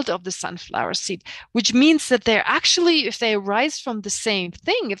result of the sunflower seed, which means that they're actually, if they arise from the same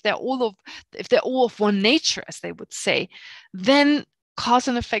thing, if they're all of one nature, as they would say, then cause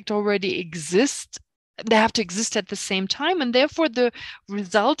and effect already exist. They have to exist at the same time, and therefore the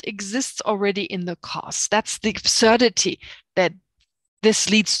result exists already in the cause. That's the absurdity that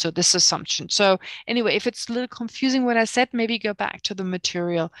this leads to, this assumption. So anyway, if it's a little confusing what I said, maybe go back to the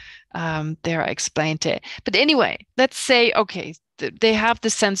material. There I explained it. But anyway, let's say, okay, they have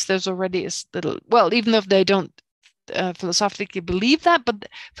the sense there's already a little, well, even if they don't philosophically believe that, but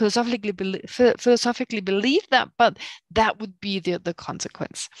philosophically believe that, but that would be the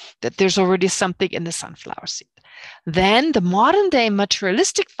consequence, that there's already something in the sunflower seed. Then the modern day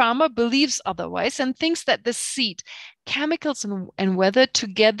materialistic farmer believes otherwise and thinks that the seed, chemicals, and weather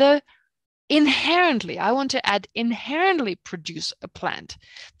together inherently, I want to add inherently, produce a plant,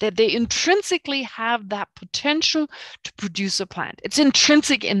 that they intrinsically have that potential to produce a plant. It's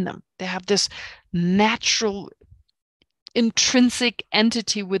intrinsic in them. They have this natural intrinsic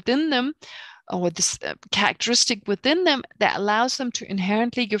entity within them, or this characteristic within them that allows them to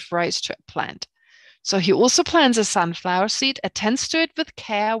inherently give rise to a plant. So he also plants a sunflower seed, attends to it with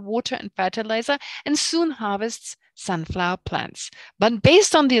care, water, and fertilizer, and soon harvests sunflower plants. But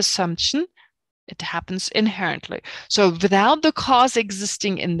based on the assumption, it happens inherently. So without the cause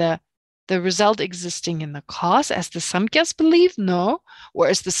existing in the result existing in the cause, as the Samkhyas believe, no, or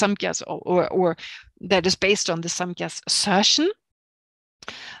as the Samkhyas, or that is based on the Samkhyas assertion,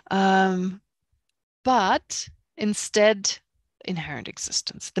 but instead inherent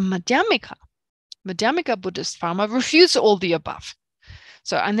existence. The Madhyamika Buddhist farmer refutes all the above.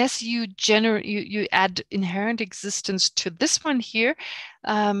 So unless you add inherent existence to this one here,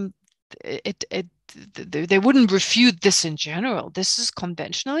 they wouldn't refute this in general. This is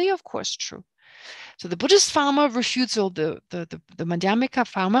conventionally, of course, true. So the Buddhist farmer refutes all the Madhyamika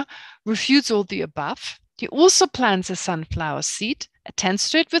farmer refutes all the above. He also plants a sunflower seed, attends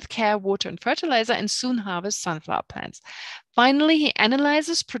to it with care, water, and fertilizer, and soon harvests sunflower plants. Finally, he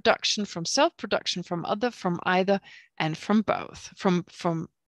analyzes production from self, production from other, from either, and from both. From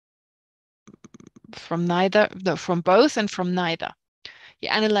neither, no, from both and from neither. He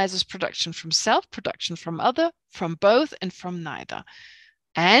analyzes production from self, production from other, from both, and from neither,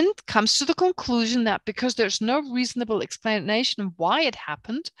 and comes to the conclusion that because there's no reasonable explanation of why it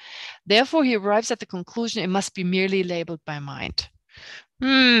happened, therefore he arrives at the conclusion it must be merely labeled by mind.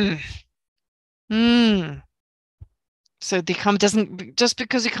 So doesn't, just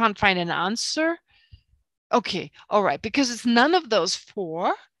because you can't find an answer, okay, all right, because it's none of those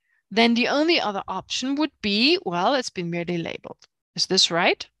four, then the only other option would be, well, it's been merely labeled. Is this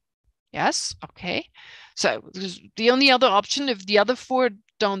right? Yes. Okay. So the only other option, if the other four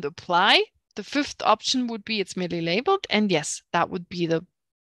don't apply, the fifth option would be it's merely labeled. And yes, that would be the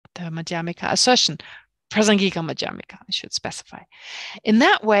Madhyamika assertion. Prasangika Madhyamika, I should specify. In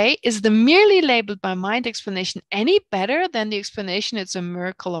that way, is the merely labeled by mind explanation any better than the explanation it's a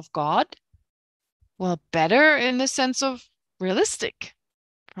miracle of God? Well, better in the sense of realistic.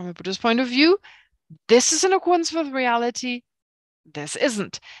 From a Buddhist point of view, this is in accordance with reality. This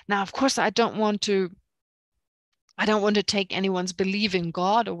isn't. Now, of course, I don't want to take anyone's belief in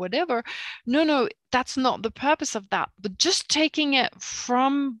God or whatever. No, that's not the purpose of that. But just taking it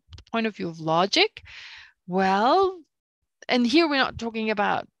from the point of view of logic, well, and here we're not talking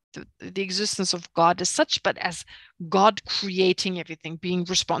about the existence of God as such, but as God creating everything, being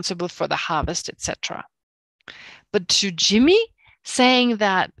responsible for the harvest, etc. But to Jimmy, saying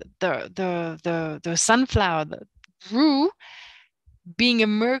that the sunflower that grew being a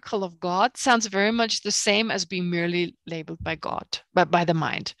miracle of God sounds very much the same as being merely labeled by God, but by the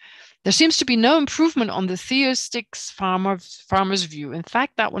mind. There seems to be no improvement on the theistic farmer's view. In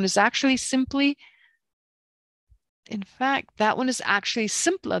fact, that one is actually simpler,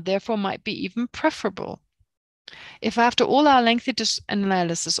 therefore might be even preferable. If after all our lengthy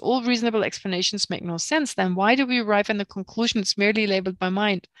analysis, all reasonable explanations make no sense, then why do we arrive at the conclusion it's merely labeled by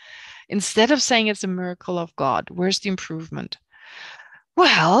mind? Instead of saying it's a miracle of God, where's the improvement?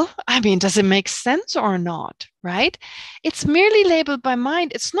 Well, I mean, does it make sense or not, right? It's merely labeled by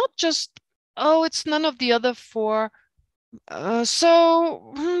mind. It's not just, oh, it's none of the other four. What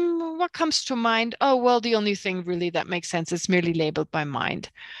comes to mind? Oh, well, the only thing really that makes sense is merely labeled by mind.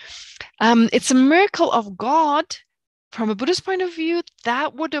 It's a miracle of God. From a Buddhist point of view,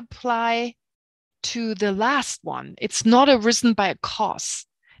 that would apply to the last one. It's not arisen by a cause.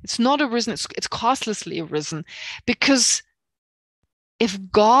 It's not arisen, it's causelessly arisen, because if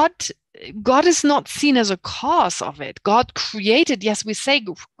God is not seen as a cause of it. God created, yes, we say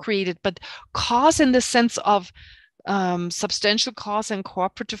created, but cause in the sense of substantial cause and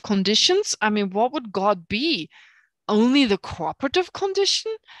cooperative conditions. I mean, what would God be? Only the cooperative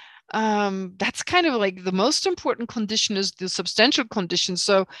condition? That's kind of like the most important condition is the substantial condition.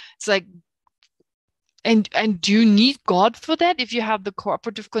 So it's like, and do you need God for that if you have the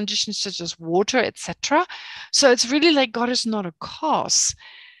cooperative conditions such as water, etc.? So it's really like God is not a cause.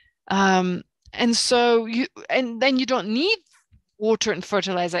 And then you don't need water and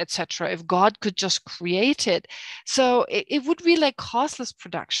fertilizer, etc. if God could just create it. So it would be like causeless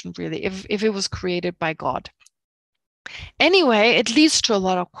production, really, if it was created by God. Anyway, it leads to a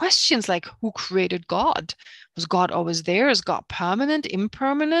lot of questions like who created God? Was God always there? Is God permanent,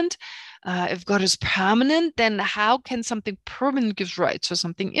 impermanent? If God is permanent, then how can something permanent give rise to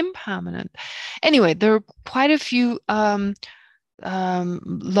something impermanent? Anyway, there are quite a few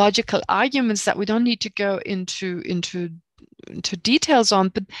logical arguments that we don't need to go into details on.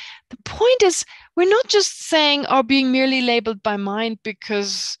 But the point is, we're not just saying or being merely labeled by mind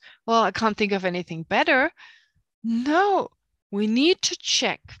because, well, I can't think of anything better. No, we need to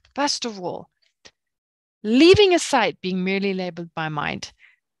check, first of all, leaving aside being merely labeled by mind,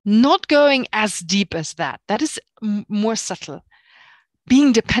 not going as deep as that. That is more subtle.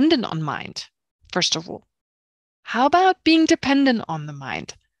 Being dependent on mind, first of all. How about being dependent on the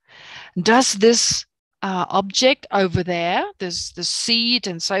mind? Does this object over there, this the seed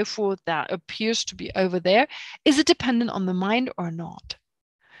and so forth that appears to be over there, is it dependent on the mind or not?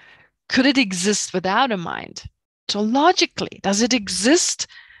 Could it exist without a mind? So logically, does it exist?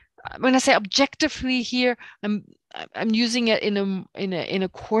 When I say objectively here, I'm using it in a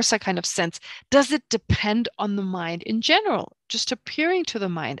coarser kind of sense. Does it depend on the mind in general, just appearing to the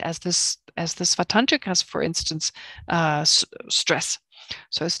mind as this Svatantrikas, for instance, stress?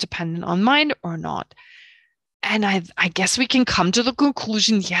 So it's dependent on mind or not. And I guess we can come to the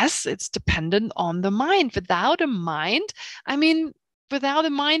conclusion, yes, it's dependent on the mind. Without a mind, I mean, without a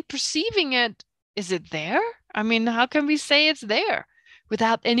mind perceiving it, is it there? I mean, how can we say it's there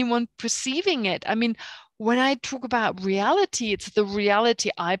without anyone perceiving it? I mean, when I talk about reality, it's the reality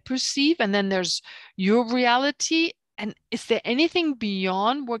I perceive, and then there's your reality. And is there anything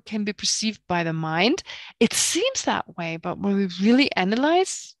beyond what can be perceived by the mind? It seems that way, but when we really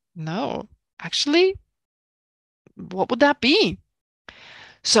analyze, no, actually, what would that be?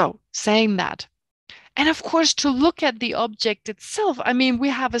 So, saying that. And of course, to look at the object itself, I mean, we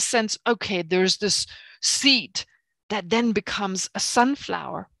have a sense, okay, there's this seed that then becomes a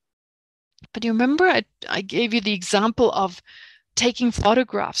sunflower. But you remember, I gave you the example of taking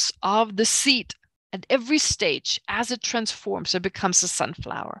photographs of the seed at every stage as it transforms, it becomes a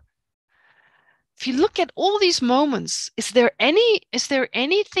sunflower. If you look at all these moments, is there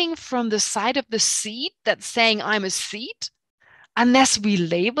anything from the side of the seed that's saying I'm a seed? Unless we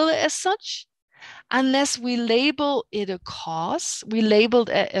label it as such, unless we label it a cause, we labeled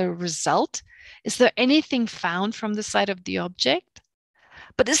a result. Is there anything found from the side of the object?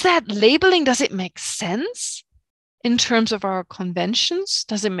 But is that labeling, does it make sense in terms of our conventions?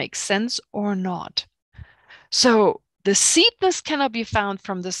 Does it make sense or not? So the seedness cannot be found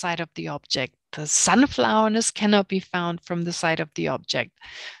from the side of the object. The sunflowerness cannot be found from the side of the object.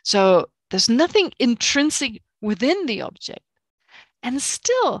 So there's nothing intrinsic within the object. And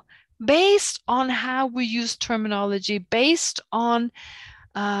still, based on how we use terminology, based on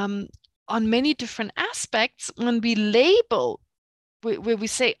many different aspects, when we label, where we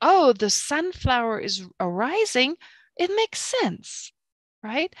say, oh, the sunflower is arising, it makes sense,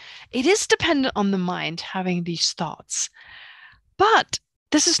 right? It is dependent on the mind having these thoughts. But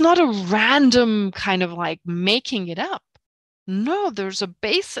this is not a random kind of like making it up. No, there's a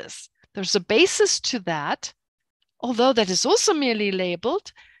basis. There's a basis to that, although that is also merely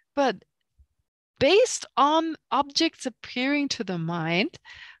labeled, but based on objects appearing to the mind,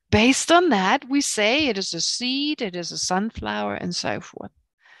 based on that, we say it is a seed, it is a sunflower, and so forth,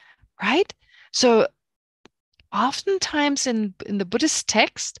 right? So oftentimes in the Buddhist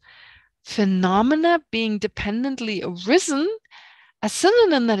text, phenomena being dependently arisen, a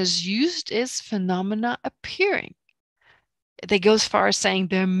synonym that is used is phenomena appearing. They go as far as saying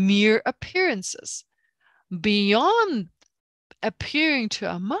they're mere appearances. Beyond appearing to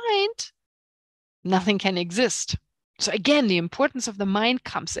a mind, nothing can exist. So again, the importance of the mind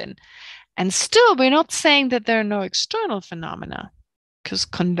comes in. And still, we're not saying that there are no external phenomena, because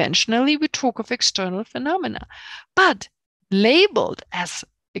conventionally we talk of external phenomena, but labeled as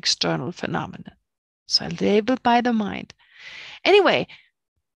external phenomena. So labeled by the mind. Anyway,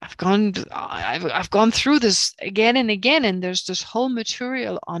 I've gone through this again and again, and there's this whole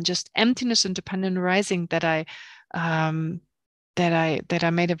material on just emptiness and dependent arising that I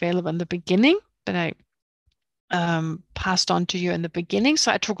made available in the beginning, that I passed on to you in the beginning.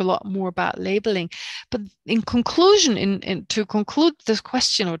 So I talk a lot more about labeling. But in conclusion, to conclude this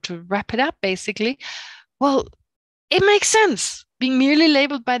question, or to wrap it up, basically, well, it makes sense. Being merely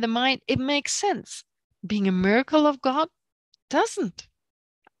labeled by the mind, it makes sense. Being a miracle of God doesn't,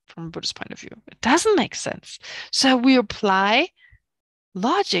 from a Buddhist point of view. It doesn't make sense. So we apply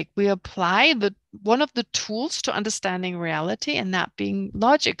logic. We apply one of the tools to understanding reality, and that being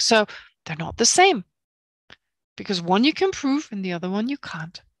logic. So they're not the same, because one you can prove and the other one you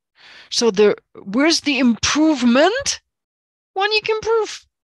can't. So where's the improvement? One you can prove.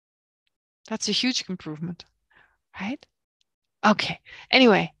 That's a huge improvement, right? Okay.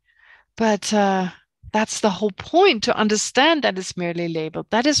 Anyway, but that's the whole point, to understand that it's merely labeled.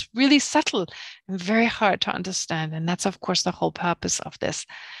 That is really subtle and very hard to understand. And that's, of course, the whole purpose of this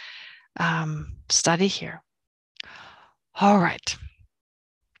study here. All right.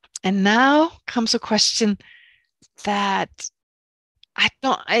 And now comes a question that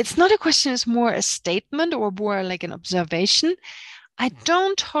it's not a question, it's more a statement or more like an observation. I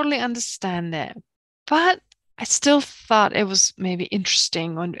don't totally understand it, but I still thought it was maybe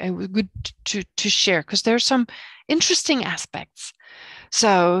interesting and it was good to share, because there are some interesting aspects.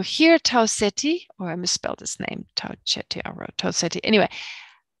 So here, Tauseti, or I misspelled his name, Taucheti, I wrote Tauseti. Anyway,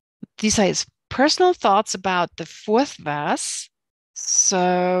 these are his personal thoughts about the fourth verse.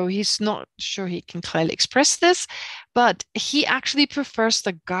 So he's not sure he can clearly express this, but he actually prefers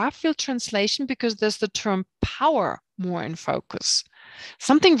the Garfield translation because there's the term power more in focus.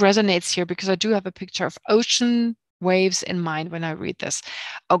 Something resonates here because I do have a picture of ocean waves in mind when I read this.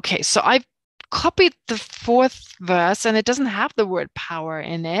 Okay, so I've copied the fourth verse and it doesn't have the word power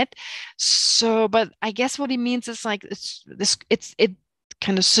in it. So, but I guess what he means is like it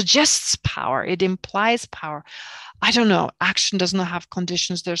kind of suggests power, it implies power. I don't know. Action does not have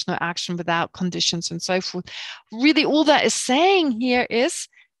conditions. There's no action without conditions and so forth. Really, all that is saying here is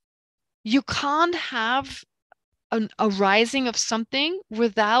you can't have an arising of something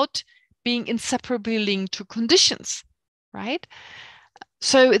without being inseparably linked to conditions, right?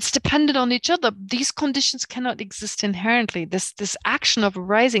 So it's dependent on each other. These conditions cannot exist inherently. This action of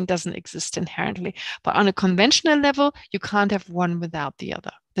arising doesn't exist inherently. But on a conventional level, you can't have one without the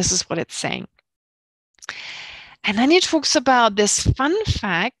other. This is what it's saying. And then he talks about this fun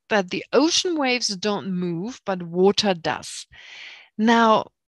fact that the ocean waves don't move, but water does.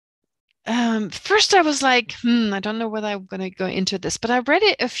 Now, first I was like, I don't know whether I'm going to go into this, but I read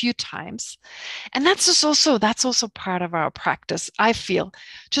it a few times. And that's also part of our practice, I feel,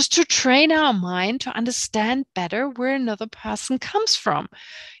 just to train our mind to understand better where another person comes from.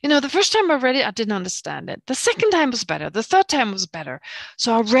 The first time I read it, I didn't understand it. The second time was better. The third time was better.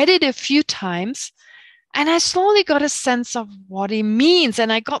 So I read it a few times. And I slowly got a sense of what he means,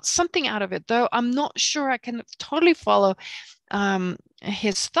 and I got something out of it, though I'm not sure I can totally follow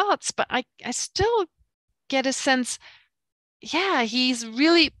his thoughts, but I still get a sense, yeah, he's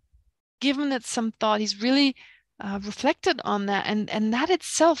really given it some thought. He's really reflected on that, and that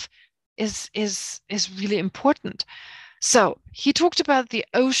itself is really important. So he talked about the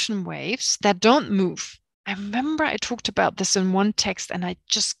ocean waves that don't move. I remember I talked about this in one text, and I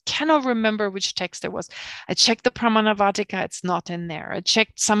just cannot remember which text it was. I checked the Pramanavartika, it's not in there. I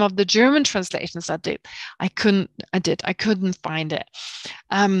checked some of the German translations I couldn't find it.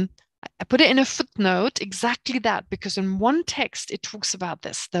 I put it in a footnote, exactly that, because in one text it talks about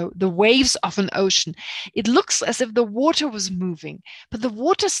this, the waves of an ocean. It looks as if the water was moving, but the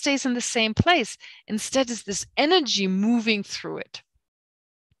water stays in the same place. Instead, is this energy moving through it.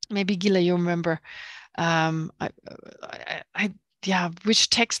 Maybe Gila, you remember. Yeah, which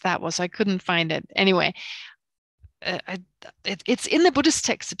text that was. I couldn't find it. Anyway, it's in the Buddhist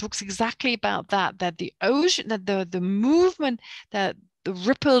text. It talks exactly about that the ocean, that the movement, that the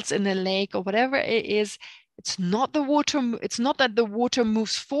ripples in the lake or whatever it is, it's not the water. It's not that the water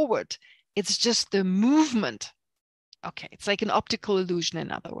moves forward. It's just the movement. Okay, it's like an optical illusion,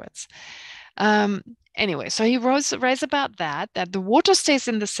 in other words. Anyway, so he writes about that the water stays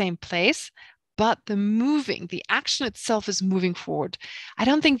in the same place, but the action itself is moving forward. I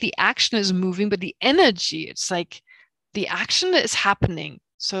don't think the action is moving, but the energy, it's like the action is happening.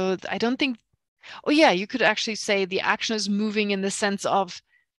 So I don't think, oh yeah, you could actually say the action is moving in the sense of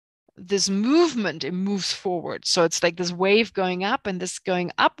this movement, it moves forward. So it's like this wave going up and this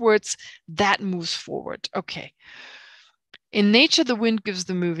going upwards, that moves forward. Okay. In nature, the wind gives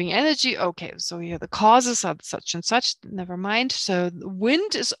the moving energy. Okay, so here the causes are such and such, never mind. So the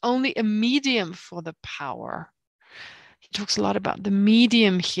wind is only a medium for the power. He talks a lot about the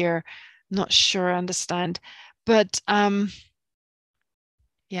medium here. Not sure I understand. But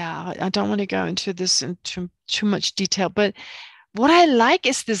yeah, I don't want to go into this in too much detail. But what I like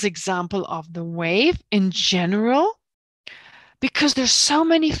is this example of the wave in general, because there's so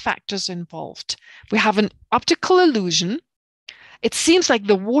many factors involved. We have an optical illusion. It seems like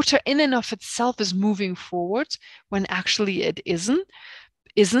the water in and of itself is moving forward when actually it isn't.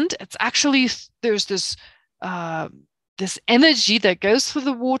 It's actually, there's this this energy that goes through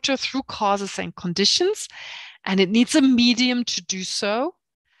the water through causes and conditions, and it needs a medium to do so.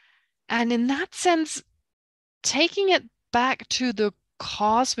 And in that sense, taking it back to the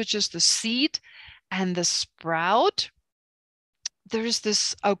cause, which is the seed, and the sprout, there's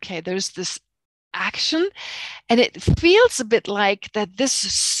this action, and it feels a bit like that this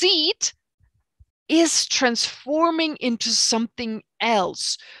seed is transforming into something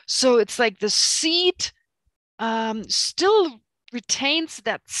else. So it's like the seed still retains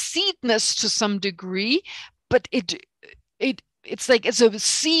that seedness to some degree, but it's like it's a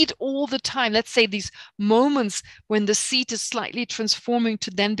seed all the time. Let's say these moments when the seed is slightly transforming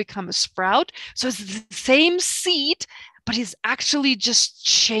to then become a sprout. So it's the same seed, but it's actually just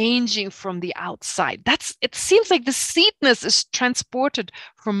changing from the outside. It seems like the seedness is transported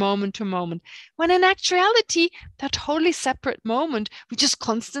from moment to moment, when in actuality, they're totally separate moment. We just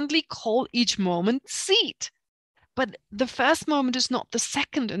constantly call each moment seed. But the first moment is not the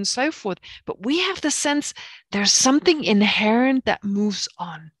second, and so forth. But we have the sense there's something inherent that moves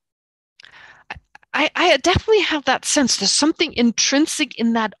on. I definitely have that sense. There's something intrinsic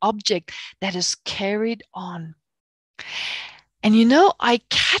in that object that is carried on. And I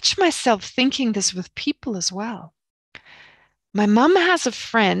catch myself thinking this with people as well. My mom has a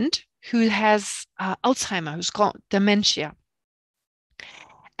friend who has Alzheimer, who's got dementia.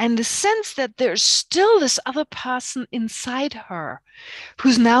 And the sense that there's still this other person inside her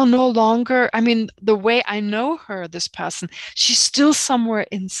who's now no longer, I mean, the way I know her, this person, she's still somewhere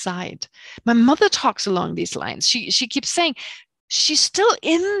inside. My mother talks along these lines. She keeps saying, she's still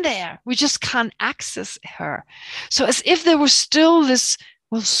in there. We just can't access her. So as if there was still this,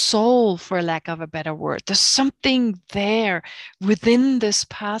 well, soul, for lack of a better word. There's something there within this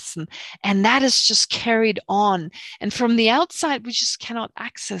person, and that is just carried on. And from the outside, we just cannot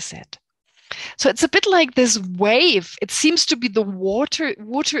access it. So it's a bit like this wave. It seems to be the water.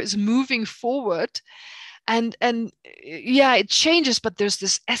 Water is moving forward, and yeah, it changes, but there's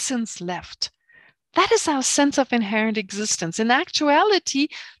this essence left. That is our sense of inherent existence. In actuality,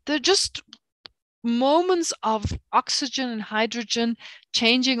 they're just moments of oxygen and hydrogen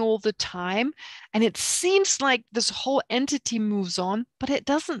changing all the time. And it seems like this whole entity moves on, but it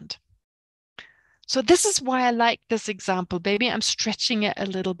doesn't. So this is why I like this example. Maybe I'm stretching it a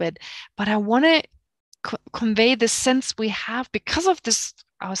little bit, but I want to convey the sense we have because of this,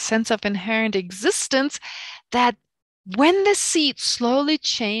 our sense of inherent existence, that when the seed slowly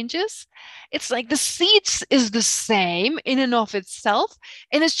changes, it's like the seed is the same in and of itself,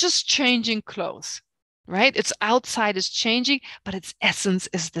 and it's just changing clothes, right? Its outside is changing, but its essence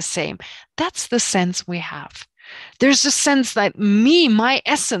is the same. That's the sense we have. There's a sense that my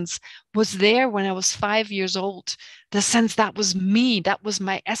essence was there when I was 5 years old. The sense that was me, that was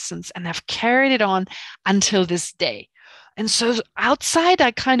my essence, and I've carried it on until this day. And so outside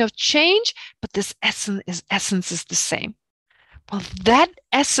I kind of change, but this essence is the same. Well, that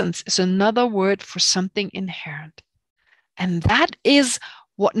essence is another word for something inherent. And that is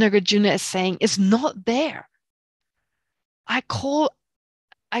what Nagarjuna is saying is not there. I call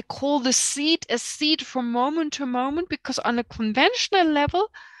the seed a seed from moment to moment because on a conventional level,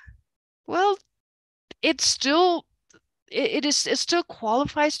 well, it still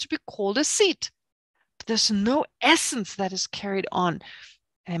qualifies to be called a seed. But there's no essence that is carried on.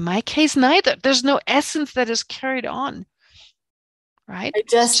 And in my case, neither. There's no essence that is carried on. Right? I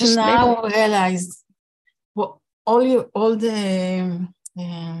just now realized all the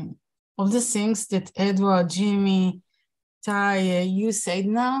things that Edward, Jimmy, Ty, you said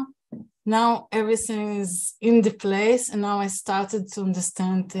now everything is in the place, and now I started to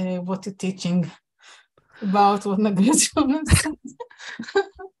understand what you're teaching about what Nagarjuna said.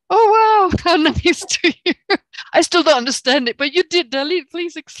 Oh, wow, how nice to hear. I still don't understand it, but you did, Dali.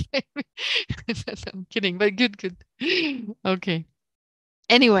 Please explain me. I'm kidding, but good. Okay.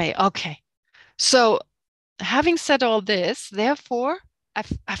 Anyway, okay. So having said all this, therefore, I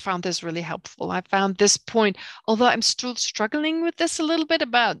found this really helpful. I found this point, although I'm still struggling with this a little bit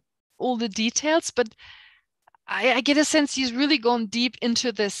about all the details, but I get a sense he's really gone deep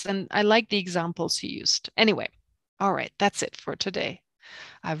into this, and I like the examples he used. Anyway, all right, that's it for today.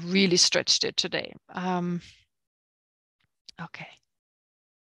 I've really stretched it today. Okay.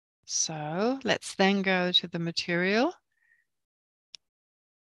 So let's then go to the material.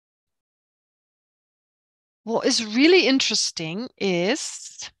 What is really interesting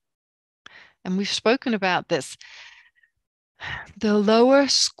is, and we've spoken about this, the lower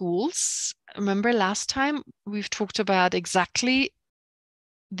schools. Remember last time we've talked about exactly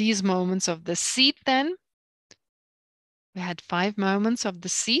these moments of the seat then. We had 5 moments of the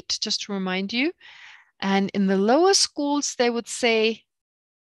seat, just to remind you. And in the lower schools, they would say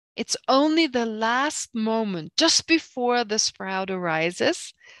it's only the last moment, just before the sprout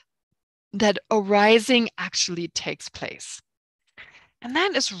arises, that arising actually takes place. And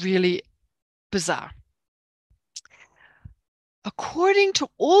that is really bizarre. According to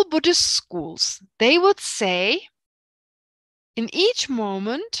all Buddhist schools, they would say in each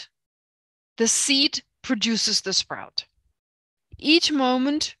moment, the seed produces the sprout. Each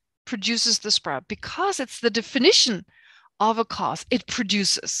moment produces the sprout because it's the definition of a cause. It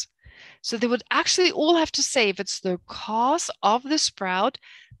produces. So they would actually all have to say if it's the cause of the sprout,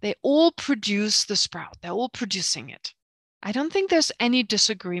 they all produce the sprout. They're all producing it. I don't think there's any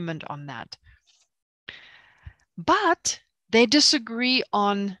disagreement on that. But they disagree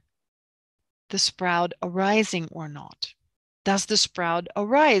on the sprout arising or not. Does the sprout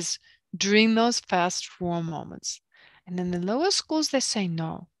arise during those first 4 moments? And in the lower schools, they say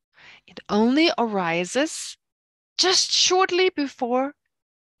no. It only arises just shortly before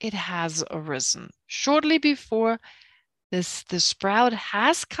it has arisen, shortly before the sprout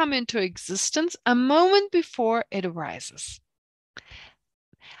has come into existence, a moment before it arises.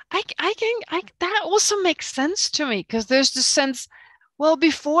 That also makes sense to me, because there's this sense, well,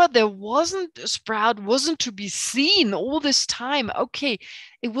 before there wasn't a sprout, wasn't to be seen all this time. Okay,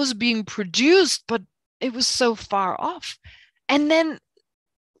 it was being produced, but it was so far off. And then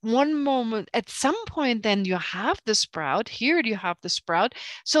one moment, at some point, then you have the sprout. Here you have the sprout.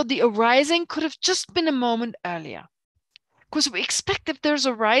 So the arising could have just been a moment earlier. Because we expect if there's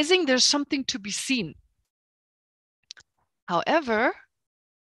a rising, there's something to be seen. However,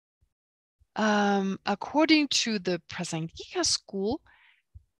 according to the Prasangika school,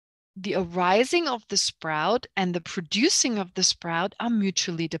 the arising of the sprout and the producing of the sprout are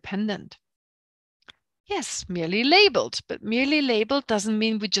mutually dependent. Yes, merely labeled, but merely labeled doesn't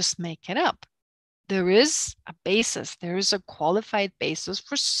mean we just make it up. There is a basis, there is a qualified basis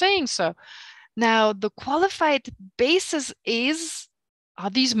for saying so. Now, the qualified basis are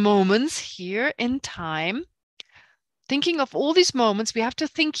these moments here in time. Thinking of all these moments, we have to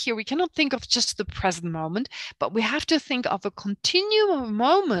think here, we cannot think of just the present moment, but we have to think of a continuum of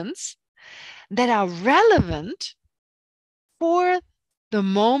moments that are relevant for the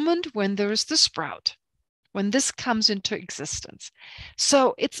moment when there is the sprout, when this comes into existence.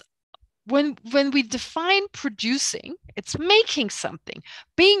 So it's when we define producing, it's making something,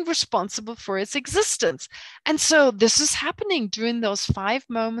 being responsible for its existence. And so this is happening during those 5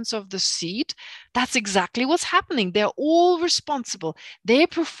 moments of the seed. That's exactly what's happening. They're all responsible. They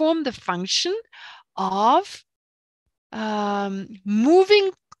perform the function of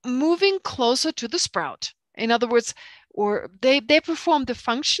moving closer to the sprout. In other words, or they perform the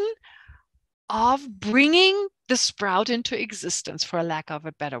function of bringing the sprout into existence, for a lack of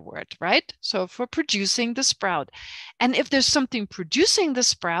a better word, right? So for producing the sprout. And if there's something producing the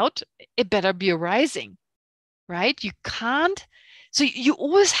sprout, it better be arising, right? You can't. So you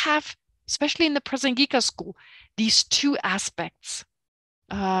always have, especially in the Prasangika school, these two aspects.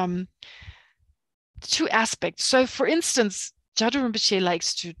 So for instance, Jadu Rinpoche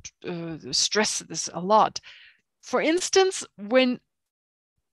likes to stress this a lot. For instance, when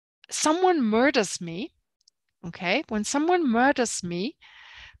someone murders me, okay, when someone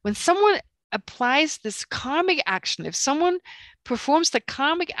applies this karmic action, if someone performs the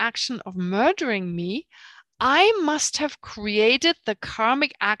karmic action of murdering me, I must have created the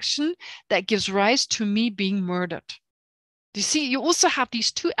karmic action that gives rise to me being murdered. You see, you also have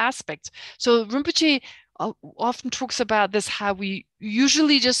these two aspects. So Rinpoche often talks about this, how we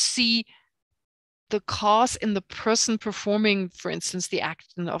usually just see the cause in the person performing, for instance, the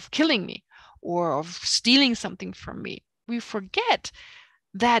action of killing me or of stealing something from me. We forget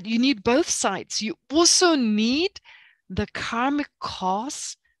that you need both sides. You also need the karmic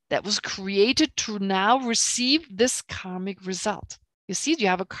cause that was created to now receive this karmic result. You see, you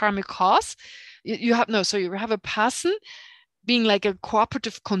have a karmic cause. You have a person being like a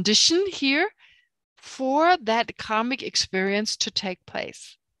cooperative condition here for that karmic experience to take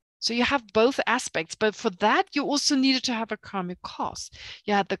place. So you have both aspects, but for that, you also needed to have a karmic cause.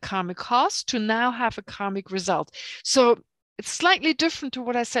 You had the karmic cause to now have a karmic result. So it's slightly different to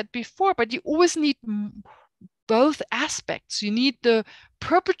what I said before, but you always need both aspects. You need the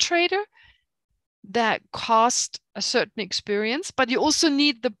perpetrator that caused a certain experience, but you also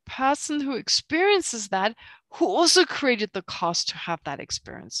need the person who experiences that, who also created the cause to have that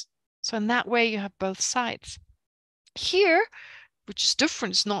experience. So in that way, you have both sides. Here, which is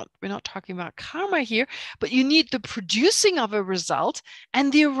different, we're not talking about karma here, but you need the producing of a result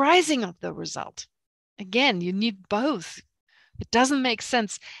and the arising of the result. Again, you need both. It doesn't make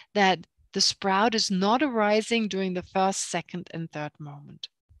sense that the sprout is not arising during the first, second, and third moment.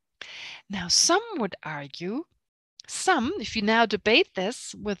 Now, some would argue, if you now debate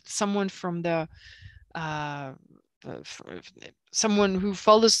this with someone from the someone who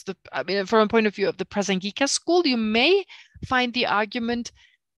follows from a point of view of the Prasangika school, you may find the argument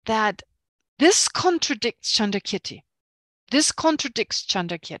that this contradicts Chandrakirti. This contradicts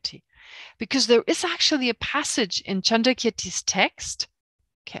Chandrakirti, because there is actually a passage in Chandrakirti's text.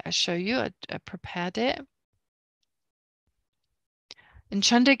 Okay, I'll show you. I prepared it. In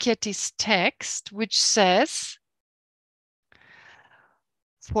Chandrakirti's text, which says,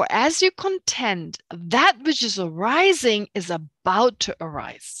 "For as you contend, that which is arising is about to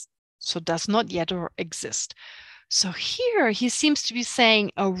arise, so does not yet exist." So here he seems to be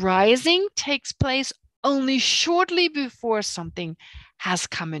saying arising takes place only shortly before something has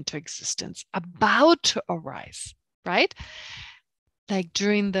come into existence, about to arise, right? Like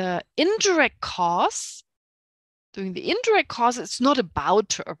during the indirect cause, it's not about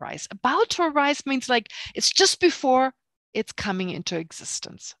to arise. About to arise means like it's just before it's coming into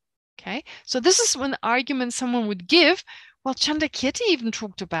existence. Okay, so this is an argument someone would give. Well, Chandrakirti even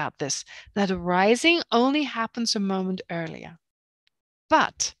talked about this, that arising only happens a moment earlier.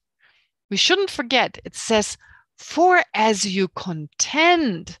 But we shouldn't forget, it says, "For as you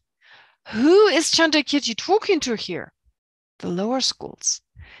contend." Who is Chandrakirti talking to here? The lower schools.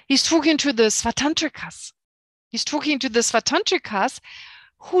 He's talking to the Svatantrikas. He's talking to the Svatantrikas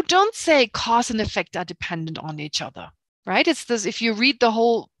who don't say cause and effect are dependent on each other, right? It's this, if you read the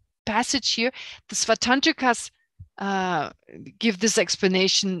whole passage here, the Svatantrikas give this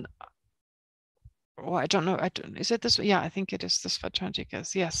explanation, or I don't know, is it this? Yeah, I think it is the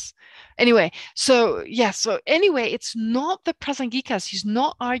Svatantrikas, yes. Anyway, so anyway, it's not the Prasangikas. He's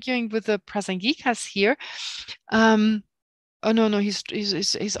not arguing with the Prasangikas here. Oh no,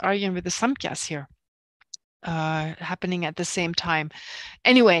 he's arguing with the Samkhyas here, happening at the same time.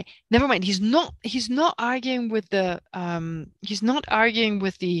 Anyway, never mind. He's not arguing with the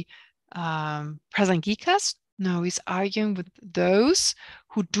Prasangikas. No, he's arguing with those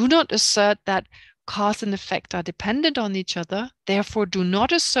who do not assert that cause and effect are dependent on each other, therefore do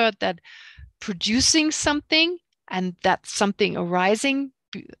not assert that producing something and that something arising,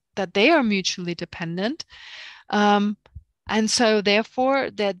 that they are mutually dependent. And so therefore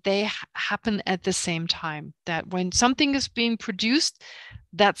that they happen at the same time, that when something is being produced,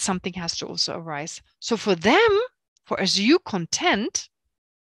 that something has to also arise. So for them, for as you contend,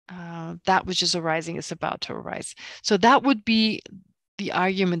 that which is arising is about to arise. So that would be the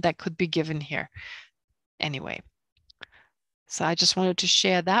argument that could be given here. Anyway, so I just wanted to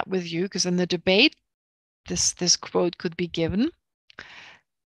share that with you, because in the debate, this quote could be given.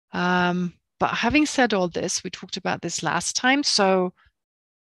 But having said all this, we talked about this last time. So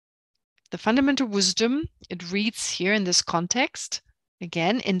the fundamental wisdom, it reads here in this context,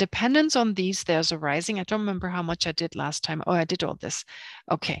 again, independence on these, there's arising. I don't remember how much I did last time. Oh, I did all this.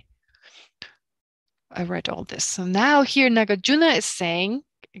 Okay. I read all this. So now here Nagarjuna is saying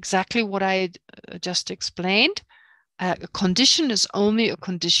exactly what I just explained. A condition is only a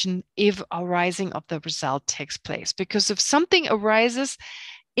condition if arising of the result takes place. Because if something arises,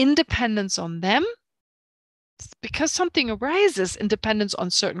 independence on them, because something arises, independence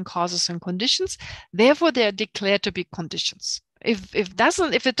on certain causes and conditions, therefore they are declared to be conditions. If it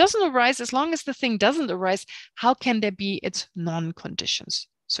doesn't arise, as long as the thing doesn't arise, how can there be its non-conditions?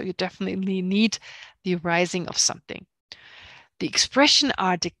 So you definitely need the arising of something. The expression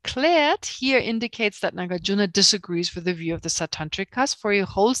 "are declared" here indicates that Nagarjuna disagrees with the view of the Satantrikas, for he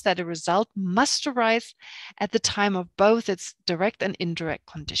holds that a result must arise at the time of both its direct and indirect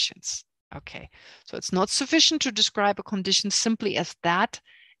conditions. Okay, so it's not sufficient to describe a condition simply as that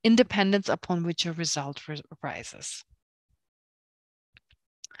independence upon which a result arises.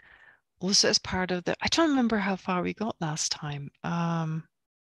 Also as part of the, I don't remember how far we got last time.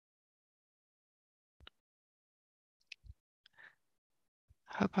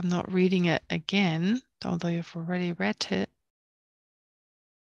 Hope I'm not reading it again, although you've already read it.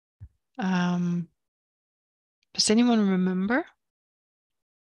 Does anyone remember?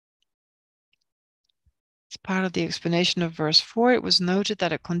 As part of the explanation of verse 4, it was noted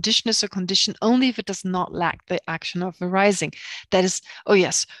that a condition is a condition only if it does not lack the action of arising. That is, oh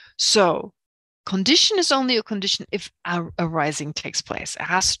yes, so condition is only a condition if arising takes place. It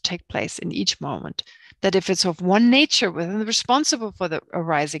has to take place in each moment. That if it's of one nature, within responsible for the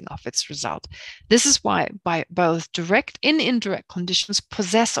arising of its result. This is why by both direct and indirect conditions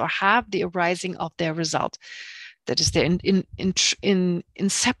possess or have the arising of their result. That is, they're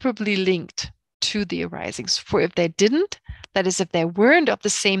inseparably linked to the arisings. For if they didn't, that is, if they weren't of the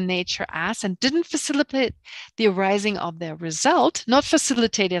same nature as and didn't facilitate the arising of their result, not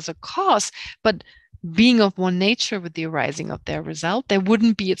facilitate as a cause, but being of one nature with the arising of their result, there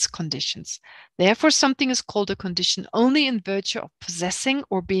wouldn't be its conditions. Therefore, something is called a condition only in virtue of possessing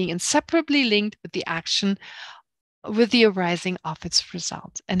or being inseparably linked with the action, with the arising of its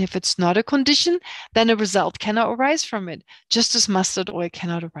result. And if it's not a condition, then a result cannot arise from it, just as mustard oil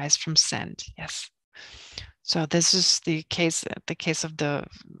cannot arise from sand. Yes. So this is the case of the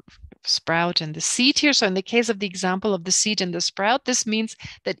sprout and the seed here. So in the case of the example of the seed and the sprout, this means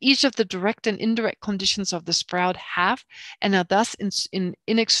that each of the direct and indirect conditions of the sprout have and are thus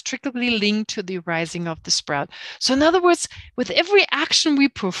inextricably linked to the arising of the sprout. So in other words, with every action we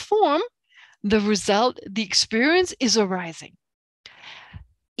perform, the result, the experience is arising.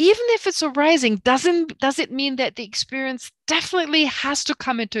 Even if it's arising, does it mean that the experience definitely has to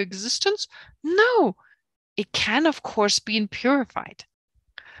come into existence? No, it can, of course, be purified.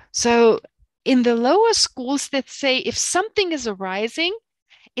 So in the lower schools that say if something is arising,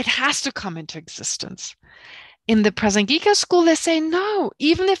 it has to come into existence. In the Prasangika school, they say, no,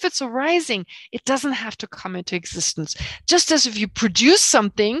 even if it's arising, it doesn't have to come into existence. Just as if you produce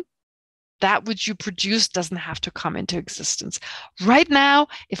something, that which you produce doesn't have to come into existence. Right now,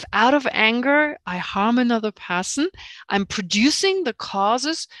 if out of anger I harm another person, I'm producing the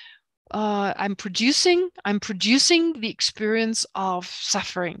causes. I'm producing the experience of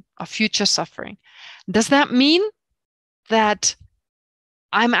suffering, of future suffering. Does that mean that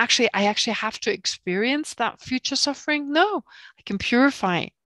I actually have to experience that future suffering? No, I can purify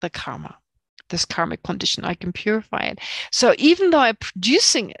the karma, this karmic condition. I can purify it. So even though I'm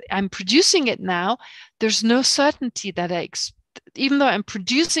producing it now, there's no certainty that even though I'm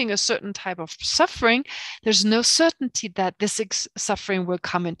producing a certain type of suffering, there's no certainty that this suffering will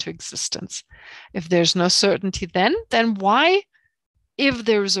come into existence. If there's no certainty, then why, if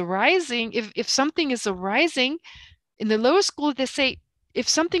there's arising, if something is arising, in the lower school, they say, if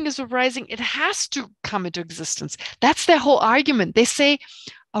something is arising, it has to come into existence. That's their whole argument. They say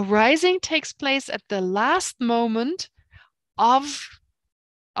arising takes place at the last moment of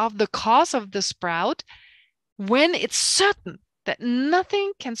the cause of the sprout, when it's certain that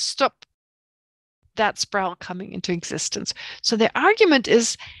nothing can stop that sprout coming into existence. So the argument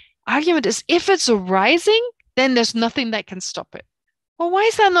is if it's arising, then there's nothing that can stop it. Well, why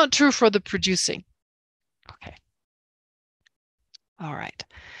is that not true for the producing? Okay. All right.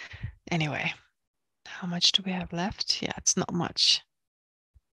 Anyway, how much do we have left? Yeah, it's not much.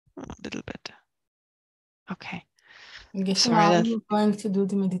 A little bit. Okay. Sorry, are you going to do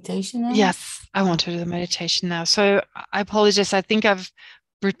the meditation now? Yes, I want to do the meditation now. So I apologize. I think I've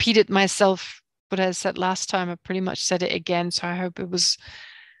repeated myself what I said last time. I pretty much said it again. So I hope it was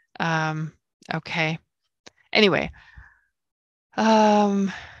okay. Anyway,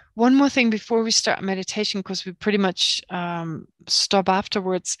 one more thing before we start meditation, because we pretty much stop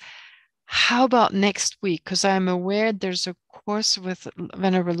afterwards. How about next week? Because I'm aware there's a course with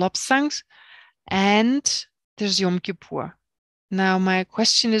Venerable Lobsang and there's Yom Kippur. Now, my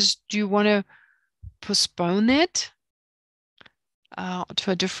question is, do you want to postpone it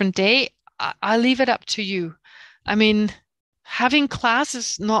to a different day? I'll leave it up to you. I mean, having class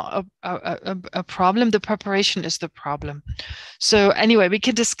is not a problem. The preparation is the problem. So anyway, we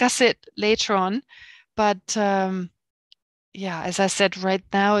can discuss it later on. But yeah, as I said, right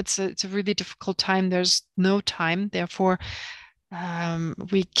now it's a really difficult time. There's no time. Therefore,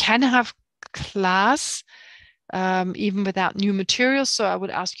 we can have class even without new materials. So I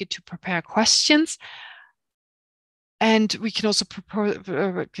would ask you to prepare questions. And we can also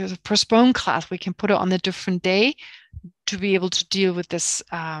postpone class. We can put it on a different day to be able to deal with this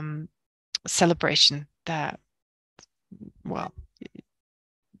celebration that, well,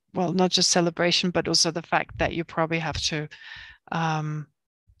 not just celebration, but also the fact that you probably have to,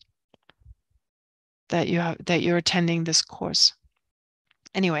 that you're attending this course.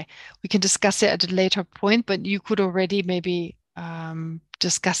 Anyway, we can discuss it at a later point, but you could already maybe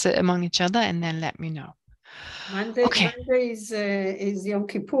discuss it among each other and then let me know. Monday is Yom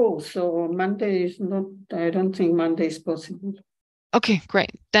Kippur, so Monday is not, I don't think Monday is possible. Okay,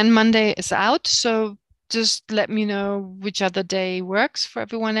 great. Then Monday is out. So just let me know which other day works for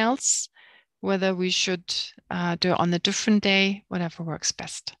everyone else, whether we should do it on a different day, whatever works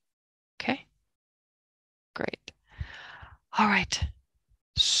best. Okay, great. All right.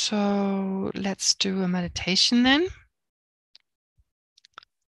 So let's do a meditation then.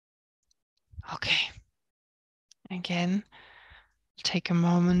 Okay. Again, take a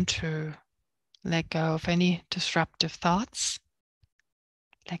moment to let go of any disruptive thoughts.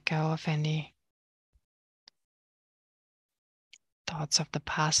 Let go of any thoughts of the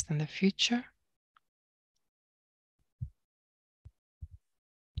past and the future.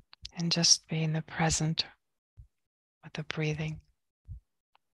 and just be in the present with the breathing.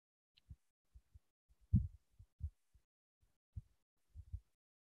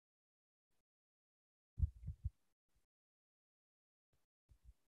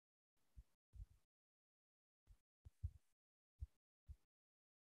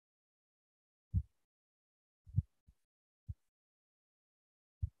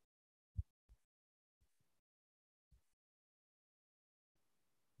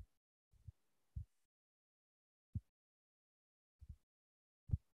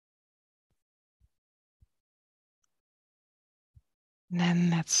 And then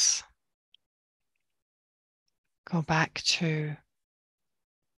let's go back to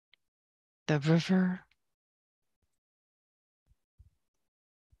the river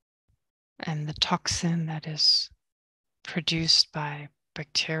and the toxin that is produced by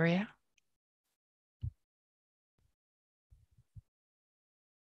bacteria.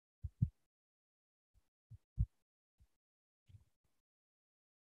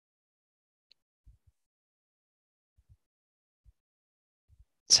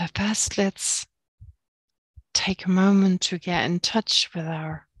 So first, let's take a moment to get in touch with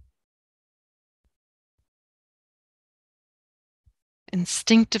our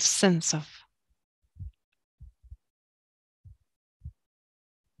instinctive sense of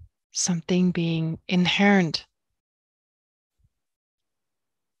something being inherent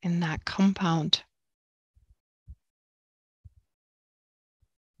in that compound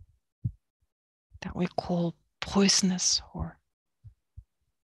that we call poisonous, or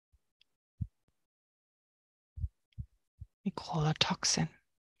we call a toxin.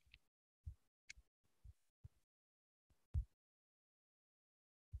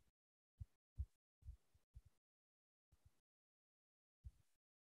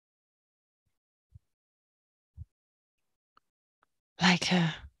 Like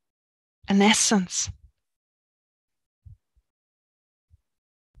an essence.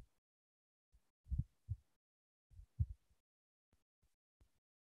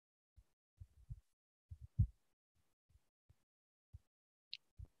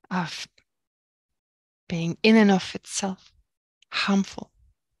 Of being in and of itself harmful.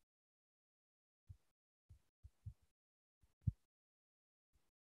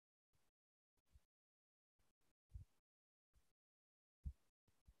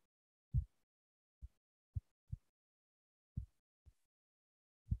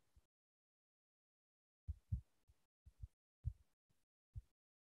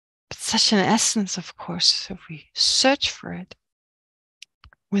 But such an essence, of course, if we search for it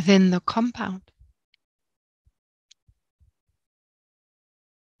within the compound,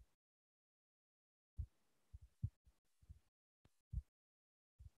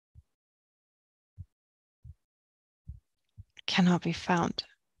 cannot be found.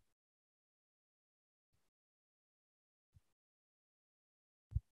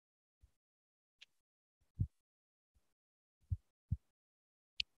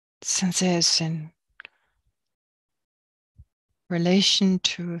 Since it is in relation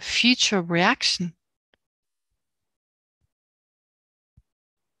to a future reaction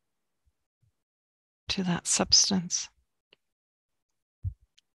to that substance.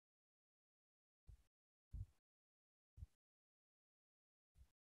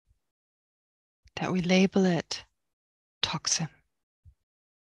 That we label it toxin.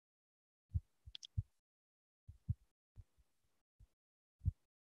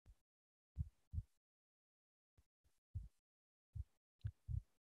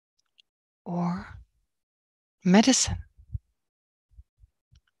 Or medicine.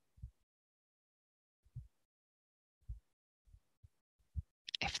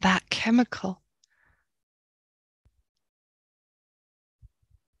 If that chemical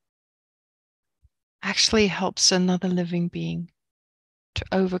actually helps another living being to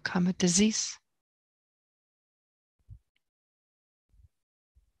overcome a disease.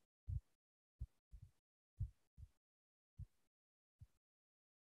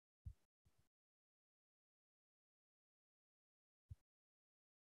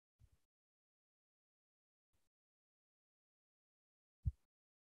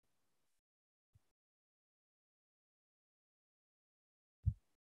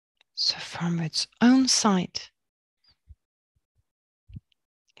 So from its own side,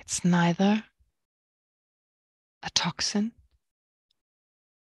 it's neither a toxin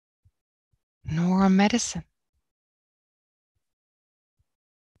nor a medicine.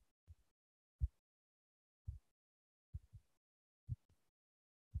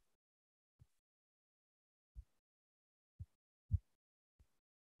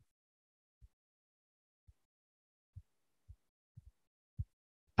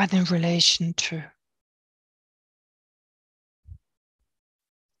 but in relation to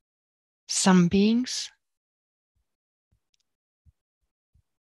some beings,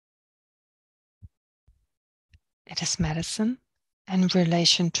 it is medicine, and in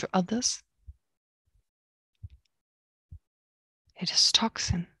relation to others, it is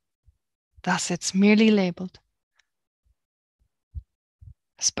toxin. Thus, it's merely labeled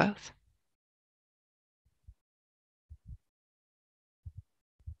as both.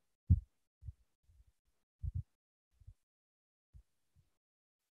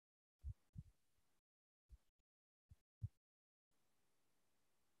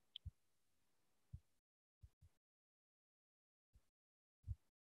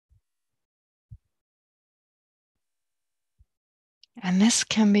 And this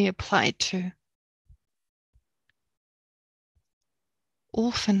can be applied to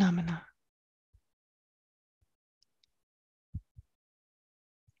all phenomena,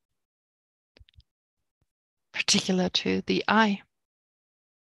 particular to the I.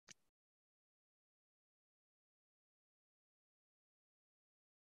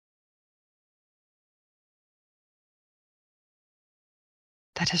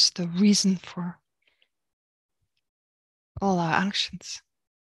 That is the reason for all our actions.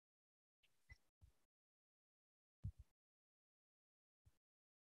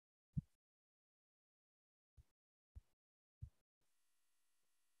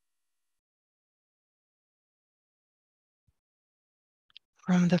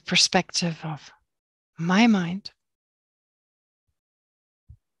 From the perspective of my mind,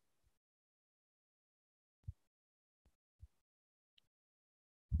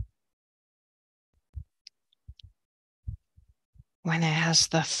 when it has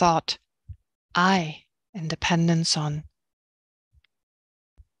the thought I in dependence on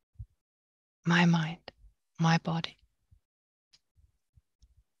my mind, my body,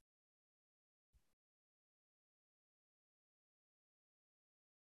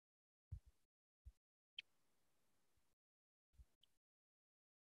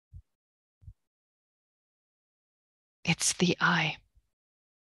 it's the I.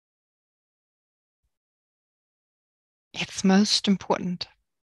 It's most important.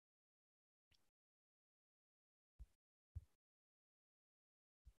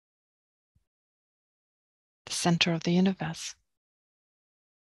 The center of the universe.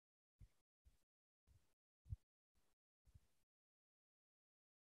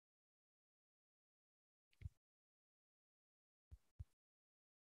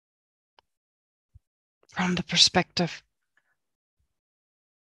 From the perspective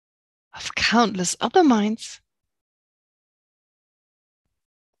of countless other minds,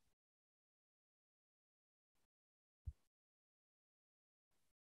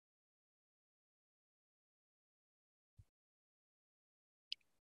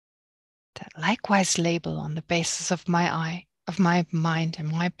 that likewise label on the basis of my I, of my mind and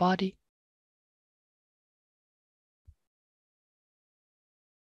my body.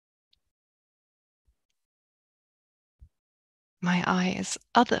 My I is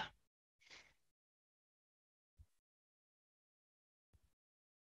other.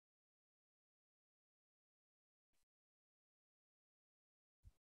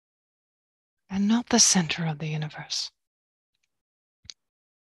 And not the center of the universe.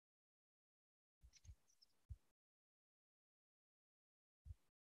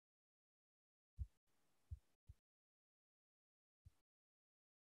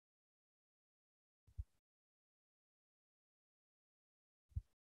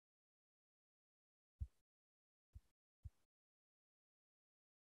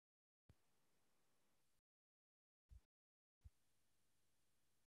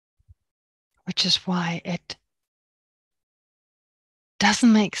 Which is why it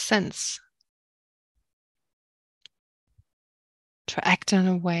doesn't make sense to act in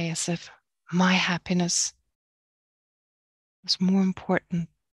a way as if my happiness is more important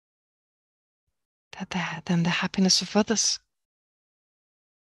than the happiness of others.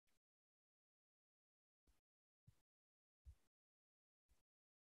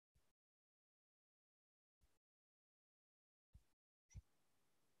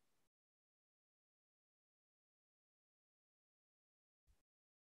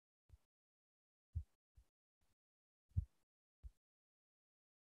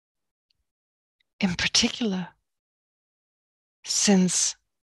 In particular, since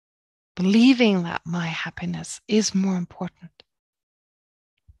believing that my happiness is more important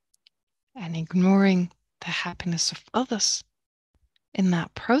and ignoring the happiness of others in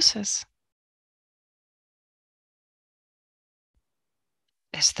that process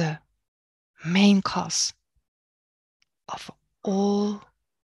is the main cause of all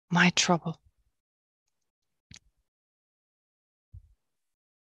my trouble.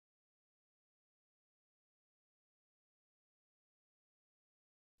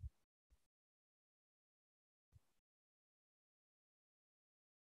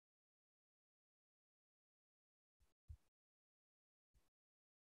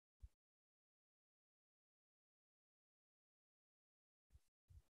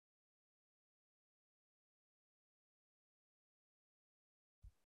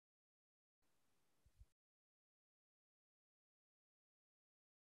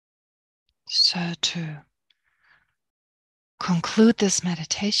 So to conclude this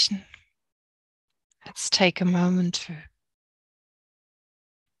meditation, let's take a moment to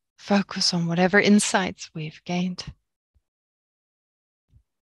focus on whatever insights we've gained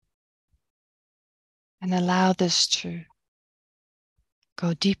and allow this to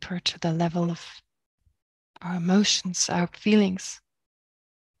go deeper to the level of our emotions, our feelings.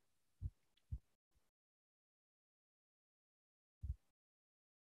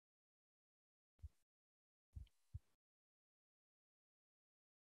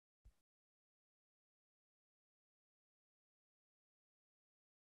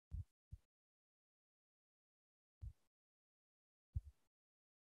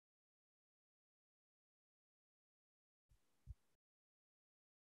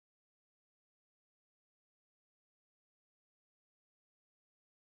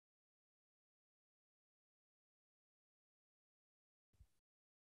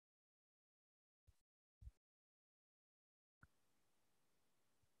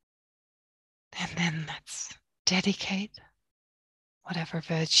 And then let's dedicate whatever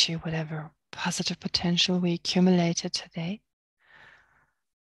virtue, whatever positive potential we accumulated today,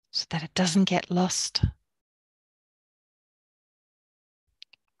 so that it doesn't get lost,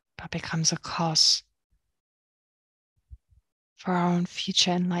 but becomes a cause for our own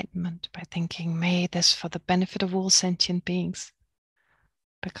future enlightenment by thinking, may this, for the benefit of all sentient beings,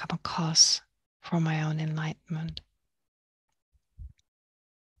 become a cause for my own enlightenment.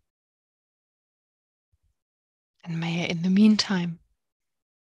 And may it, in the meantime,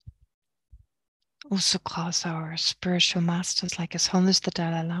 also cause our spiritual masters like His Holiness the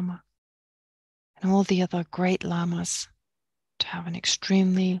Dalai Lama and all the other great lamas to have an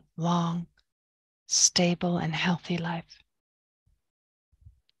extremely long, stable and healthy life,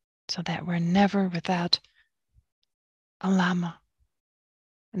 so that we're never without a lama,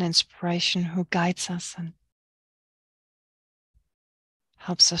 an inspiration who guides us and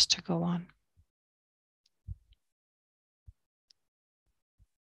helps us to go on.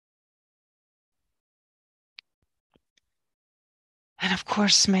 And of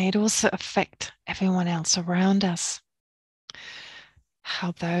course, may it also affect everyone else around us.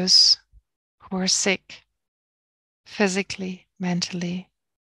 How those who are sick, physically, mentally,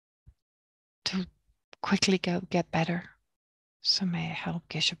 to quickly get better. So may it help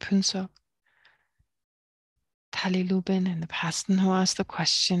Geshe Punsok, Tali Lubin, and the person who asked the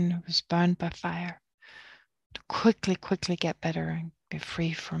question, who was burned by fire, to quickly get better and be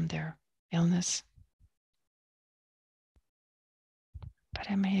free from their illness. But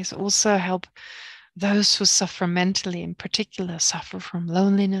it may also help those who suffer mentally, in particular, suffer from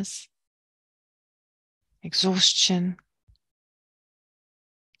loneliness, exhaustion,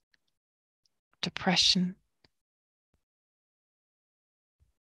 depression,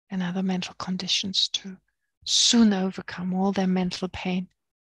 and other mental conditions, to soon overcome all their mental pain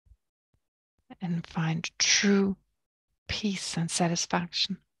and find true peace and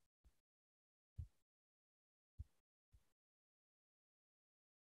satisfaction.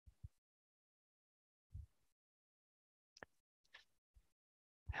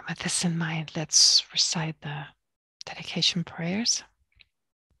 And with this in mind, let's recite the dedication prayers.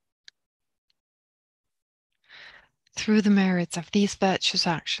 Through the merits of these virtuous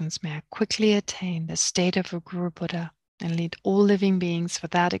actions, may I quickly attain the state of a Guru Buddha and lead all living beings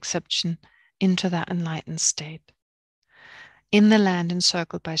without exception into that enlightened state. In the land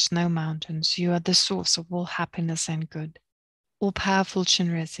encircled by snow mountains, you are the source of all happiness and good. All-powerful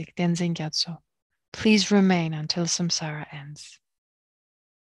Chinrezig Denzin Gyatso, please remain until samsara ends.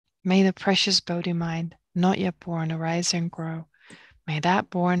 May the precious Bodhi mind, not yet born, arise and grow. May that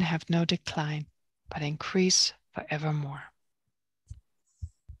born have no decline, but increase forevermore.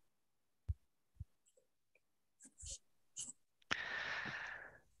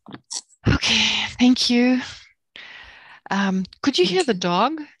 Okay, thank you. Could you hear the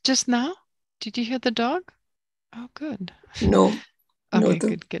dog just now? Did you hear the dog? Oh, good. No. Okay,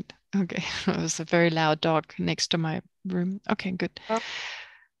 No. good. Okay, it was a very loud dog next to my room. Okay, good.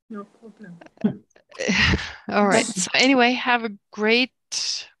 No problem. All right. So anyway, have a great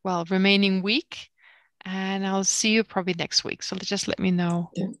well, remaining week. And I'll see you probably next week. So just let me know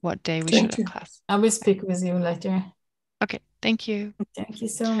what day we should have class. I will speak with you later. Okay. Thank you. Thank you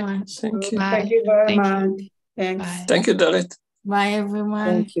so much. Thank you. Bye. Thank you very Thank much. you. Thanks. Bye. Thank you, Dalit. Bye, everyone.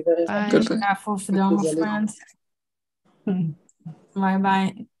 Thank you very much. Bye. Goodbye. Careful for Dharma friends. ביי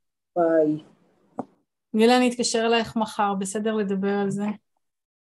ביי. ביי. גילה, אני אתקשר אלייך מחר, בסדר לדבר על זה?